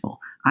peaceful.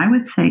 I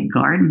would say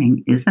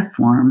gardening is a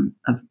form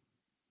of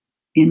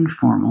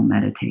informal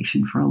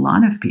meditation for a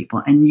lot of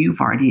people, and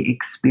you've already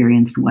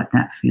experienced what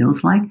that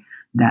feels like.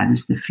 That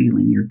is the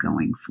feeling you're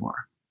going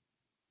for.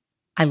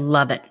 I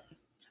love it.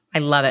 I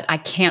love it. I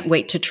can't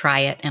wait to try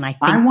it. And I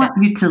think I want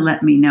you to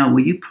let me know.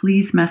 Will you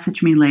please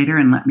message me later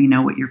and let me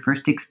know what your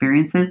first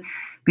experience is?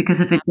 Because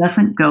if it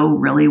doesn't go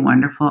really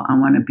wonderful, I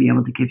want to be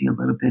able to give you a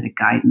little bit of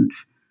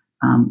guidance,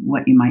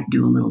 what you might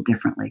do a little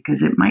differently,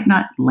 because it might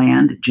not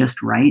land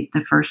just right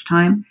the first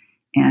time.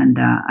 And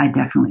I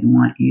definitely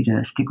want you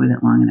to stick with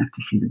it long enough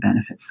to see the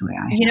benefits the way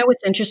I have. You know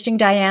what's interesting,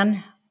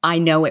 Diane? I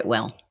know it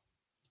will.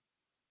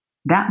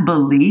 That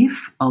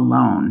belief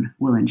alone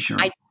will ensure.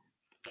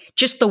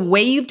 Just the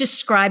way you've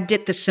described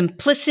it, the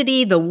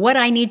simplicity, the what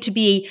I need to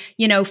be,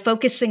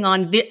 focusing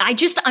on. I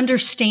just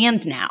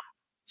understand now.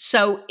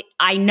 So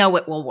I know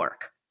it will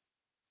work.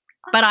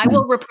 But I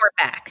will report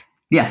back.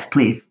 Yes,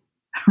 please.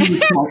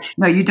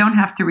 No, you don't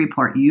have to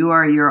report. You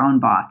are your own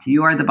boss.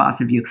 You are the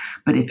boss of you.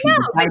 But if you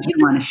decide you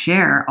want to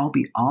share, I'll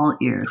be all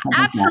ears.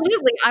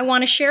 Absolutely. I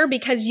want to share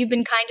because you've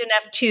been kind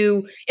enough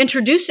to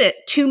introduce it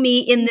to me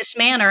in this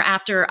manner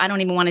after, I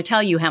don't even want to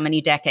tell you how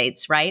many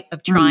decades, right,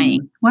 of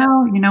trying.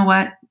 Well, you know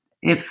what?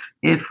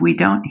 If we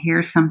don't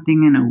hear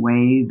something in a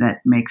way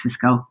that makes us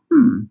go,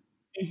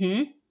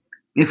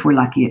 if we're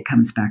lucky, it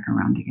comes back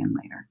around again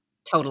later.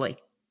 Totally.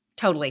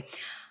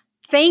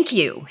 Thank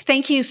you.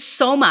 Thank you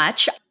so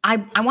much. I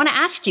want to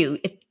ask you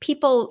if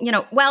people,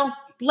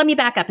 let me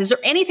back up. Is there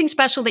anything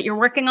special that you're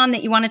working on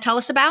that you want to tell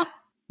us about?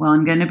 Well,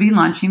 I'm going to be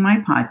launching my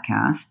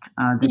podcast,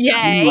 The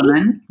Yay. Driven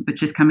Woman,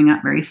 which is coming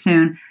up very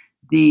soon.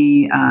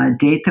 The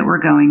date that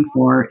we're going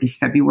for is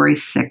February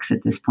 6th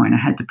at this point. I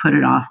had to put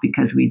it off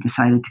because we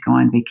decided to go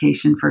on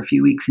vacation for a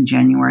few weeks in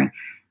January.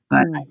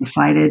 But I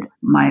decided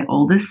my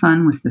oldest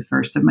son was the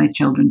first of my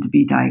children to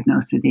be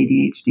diagnosed with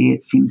ADHD.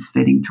 It seems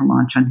fitting to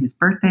launch on his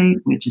birthday,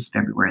 which is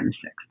February the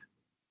 6th.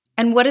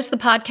 And what is the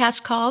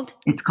podcast called?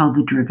 It's called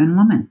The Driven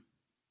Woman.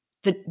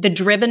 The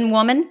Driven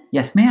Woman?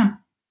 Yes, ma'am.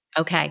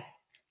 Okay.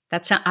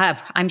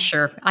 I'm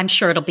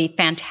sure it'll be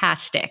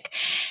fantastic.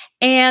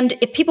 And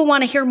if people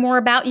want to hear more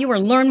about you or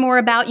learn more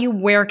about you,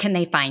 where can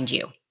they find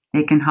you?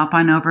 They can hop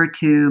on over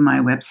to my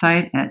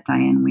website at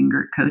Diane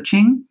Wingert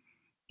Coaching.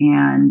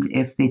 And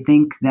if they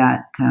think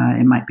that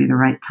it might be the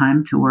right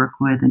time to work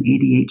with an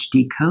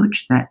ADHD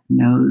coach that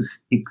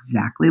knows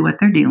exactly what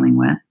they're dealing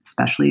with,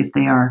 especially if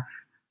they are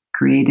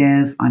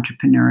creative,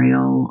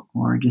 entrepreneurial,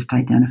 or just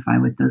identify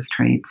with those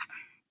traits,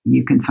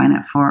 you can sign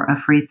up for a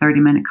free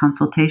 30-minute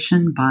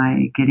consultation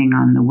by getting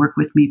on the Work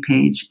With Me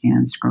page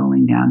and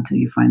scrolling down till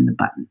you find the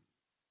button.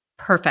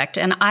 Perfect.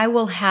 And I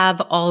will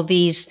have all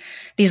these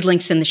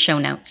links in the show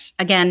notes.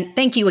 Again,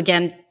 thank you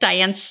again,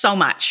 Diane, so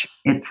much.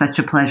 It's such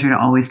a pleasure to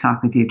always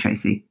talk with you,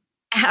 Tracy.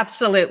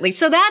 Absolutely.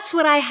 So that's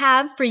what I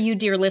have for you,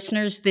 dear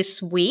listeners,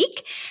 this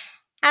week.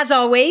 As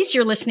always,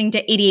 you're listening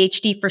to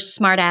ADHD for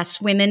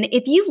Smartass Women.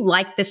 If you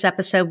like this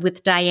episode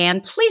with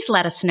Diane, please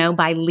let us know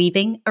by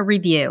leaving a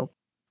review.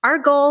 Our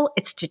goal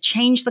is to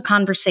change the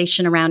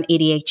conversation around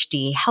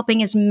ADHD,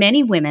 helping as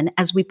many women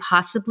as we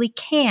possibly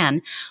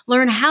can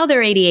learn how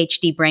their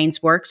ADHD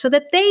brains work so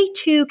that they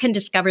too can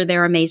discover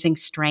their amazing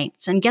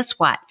strengths. And guess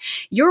what?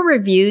 Your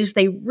reviews,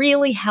 they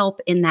really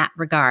help in that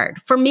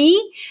regard. For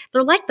me,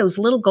 they're like those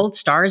little gold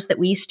stars that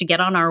we used to get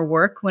on our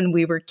work when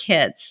we were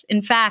kids.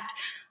 In fact,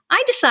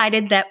 I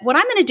decided that what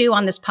I'm going to do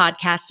on this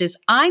podcast is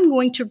I'm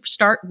going to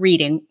start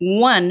reading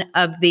one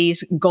of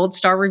these gold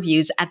star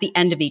reviews at the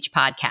end of each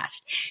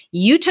podcast.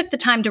 You took the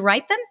time to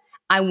write them.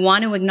 I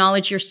want to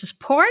acknowledge your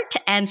support.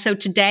 And so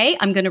today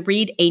I'm going to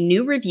read a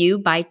new review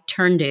by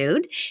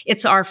Turndude.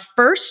 It's our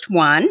first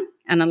one.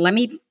 And let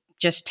me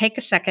just take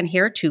a second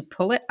here to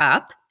pull it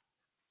up.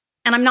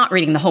 And I'm not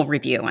reading the whole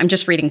review. I'm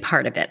just reading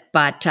part of it.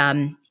 But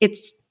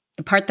it's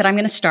the part that I'm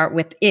going to start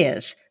with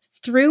is,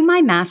 through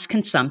my mass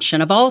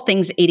consumption of all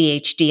things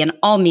ADHD and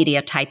all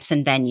media types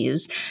and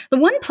venues, the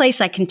one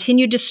place I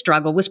continued to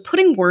struggle was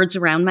putting words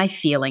around my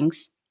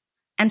feelings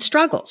and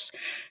struggles.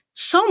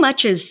 So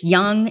much is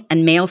young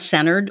and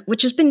male-centered,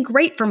 which has been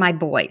great for my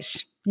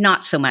boys,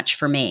 not so much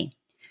for me.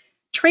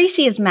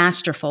 Tracy is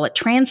masterful at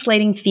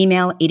translating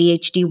female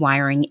ADHD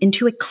wiring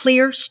into a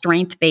clear,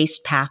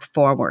 strength-based path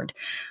forward.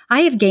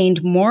 I have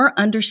gained more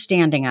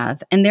understanding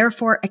of, and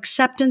therefore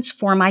acceptance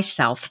for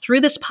myself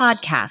through this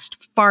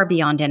podcast far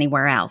beyond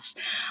anywhere else.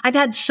 I've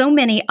had so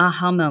many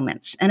aha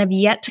moments and have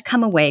yet to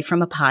come away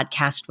from a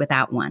podcast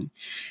without one.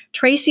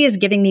 Tracy is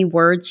giving me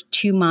words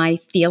to my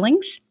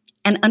feelings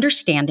and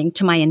understanding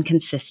to my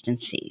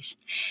inconsistencies.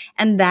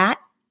 And that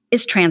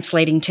is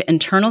translating to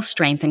internal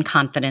strength and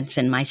confidence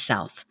in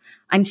myself.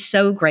 I'm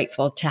so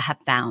grateful to have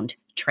found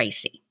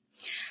Tracy.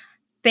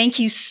 Thank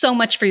you so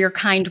much for your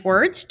kind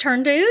words,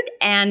 Turndude,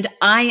 and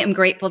I am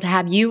grateful to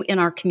have you in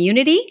our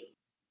community.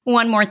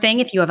 One more thing,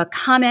 if you have a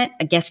comment,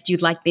 a guest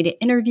you'd like me to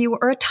interview,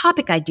 or a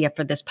topic idea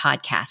for this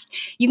podcast,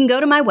 you can go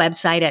to my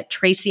website at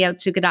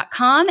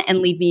tracyotsuka.com and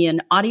leave me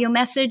an audio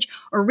message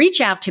or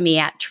reach out to me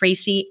at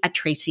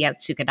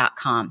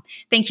tracy@tracyotsuka.com.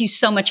 Thank you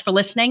so much for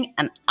listening,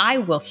 and I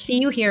will see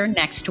you here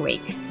next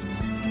week.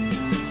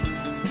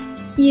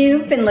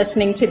 You've been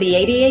listening to the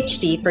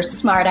ADHD for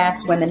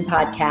Smartass Women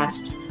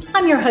podcast.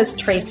 I'm your host,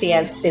 Tracy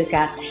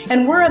Otsuka,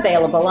 and we're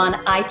available on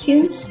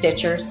iTunes,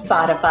 Stitcher,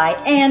 Spotify,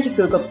 and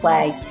Google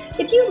Play.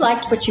 If you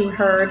liked what you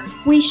heard,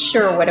 we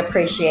sure would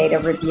appreciate a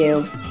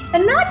review.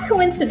 And not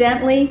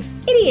coincidentally,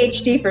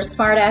 ADHD for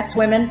Smartass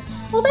Women,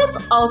 well, that's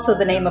also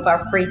the name of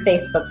our free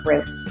Facebook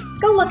group.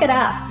 Go look it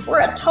up.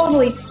 We're a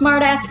totally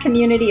smartass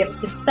community of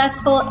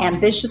successful,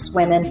 ambitious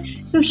women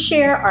who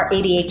share our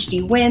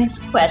ADHD wins,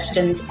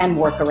 questions, and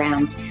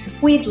workarounds.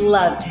 We'd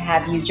love to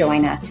have you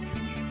join us.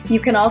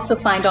 You can also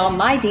find all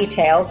my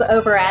details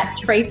over at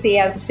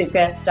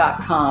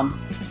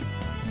tracyotsuka.com.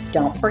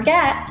 Don't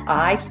forget,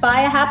 I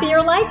spy a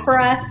happier life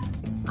for us,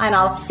 and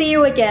I'll see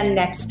you again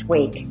next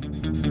week.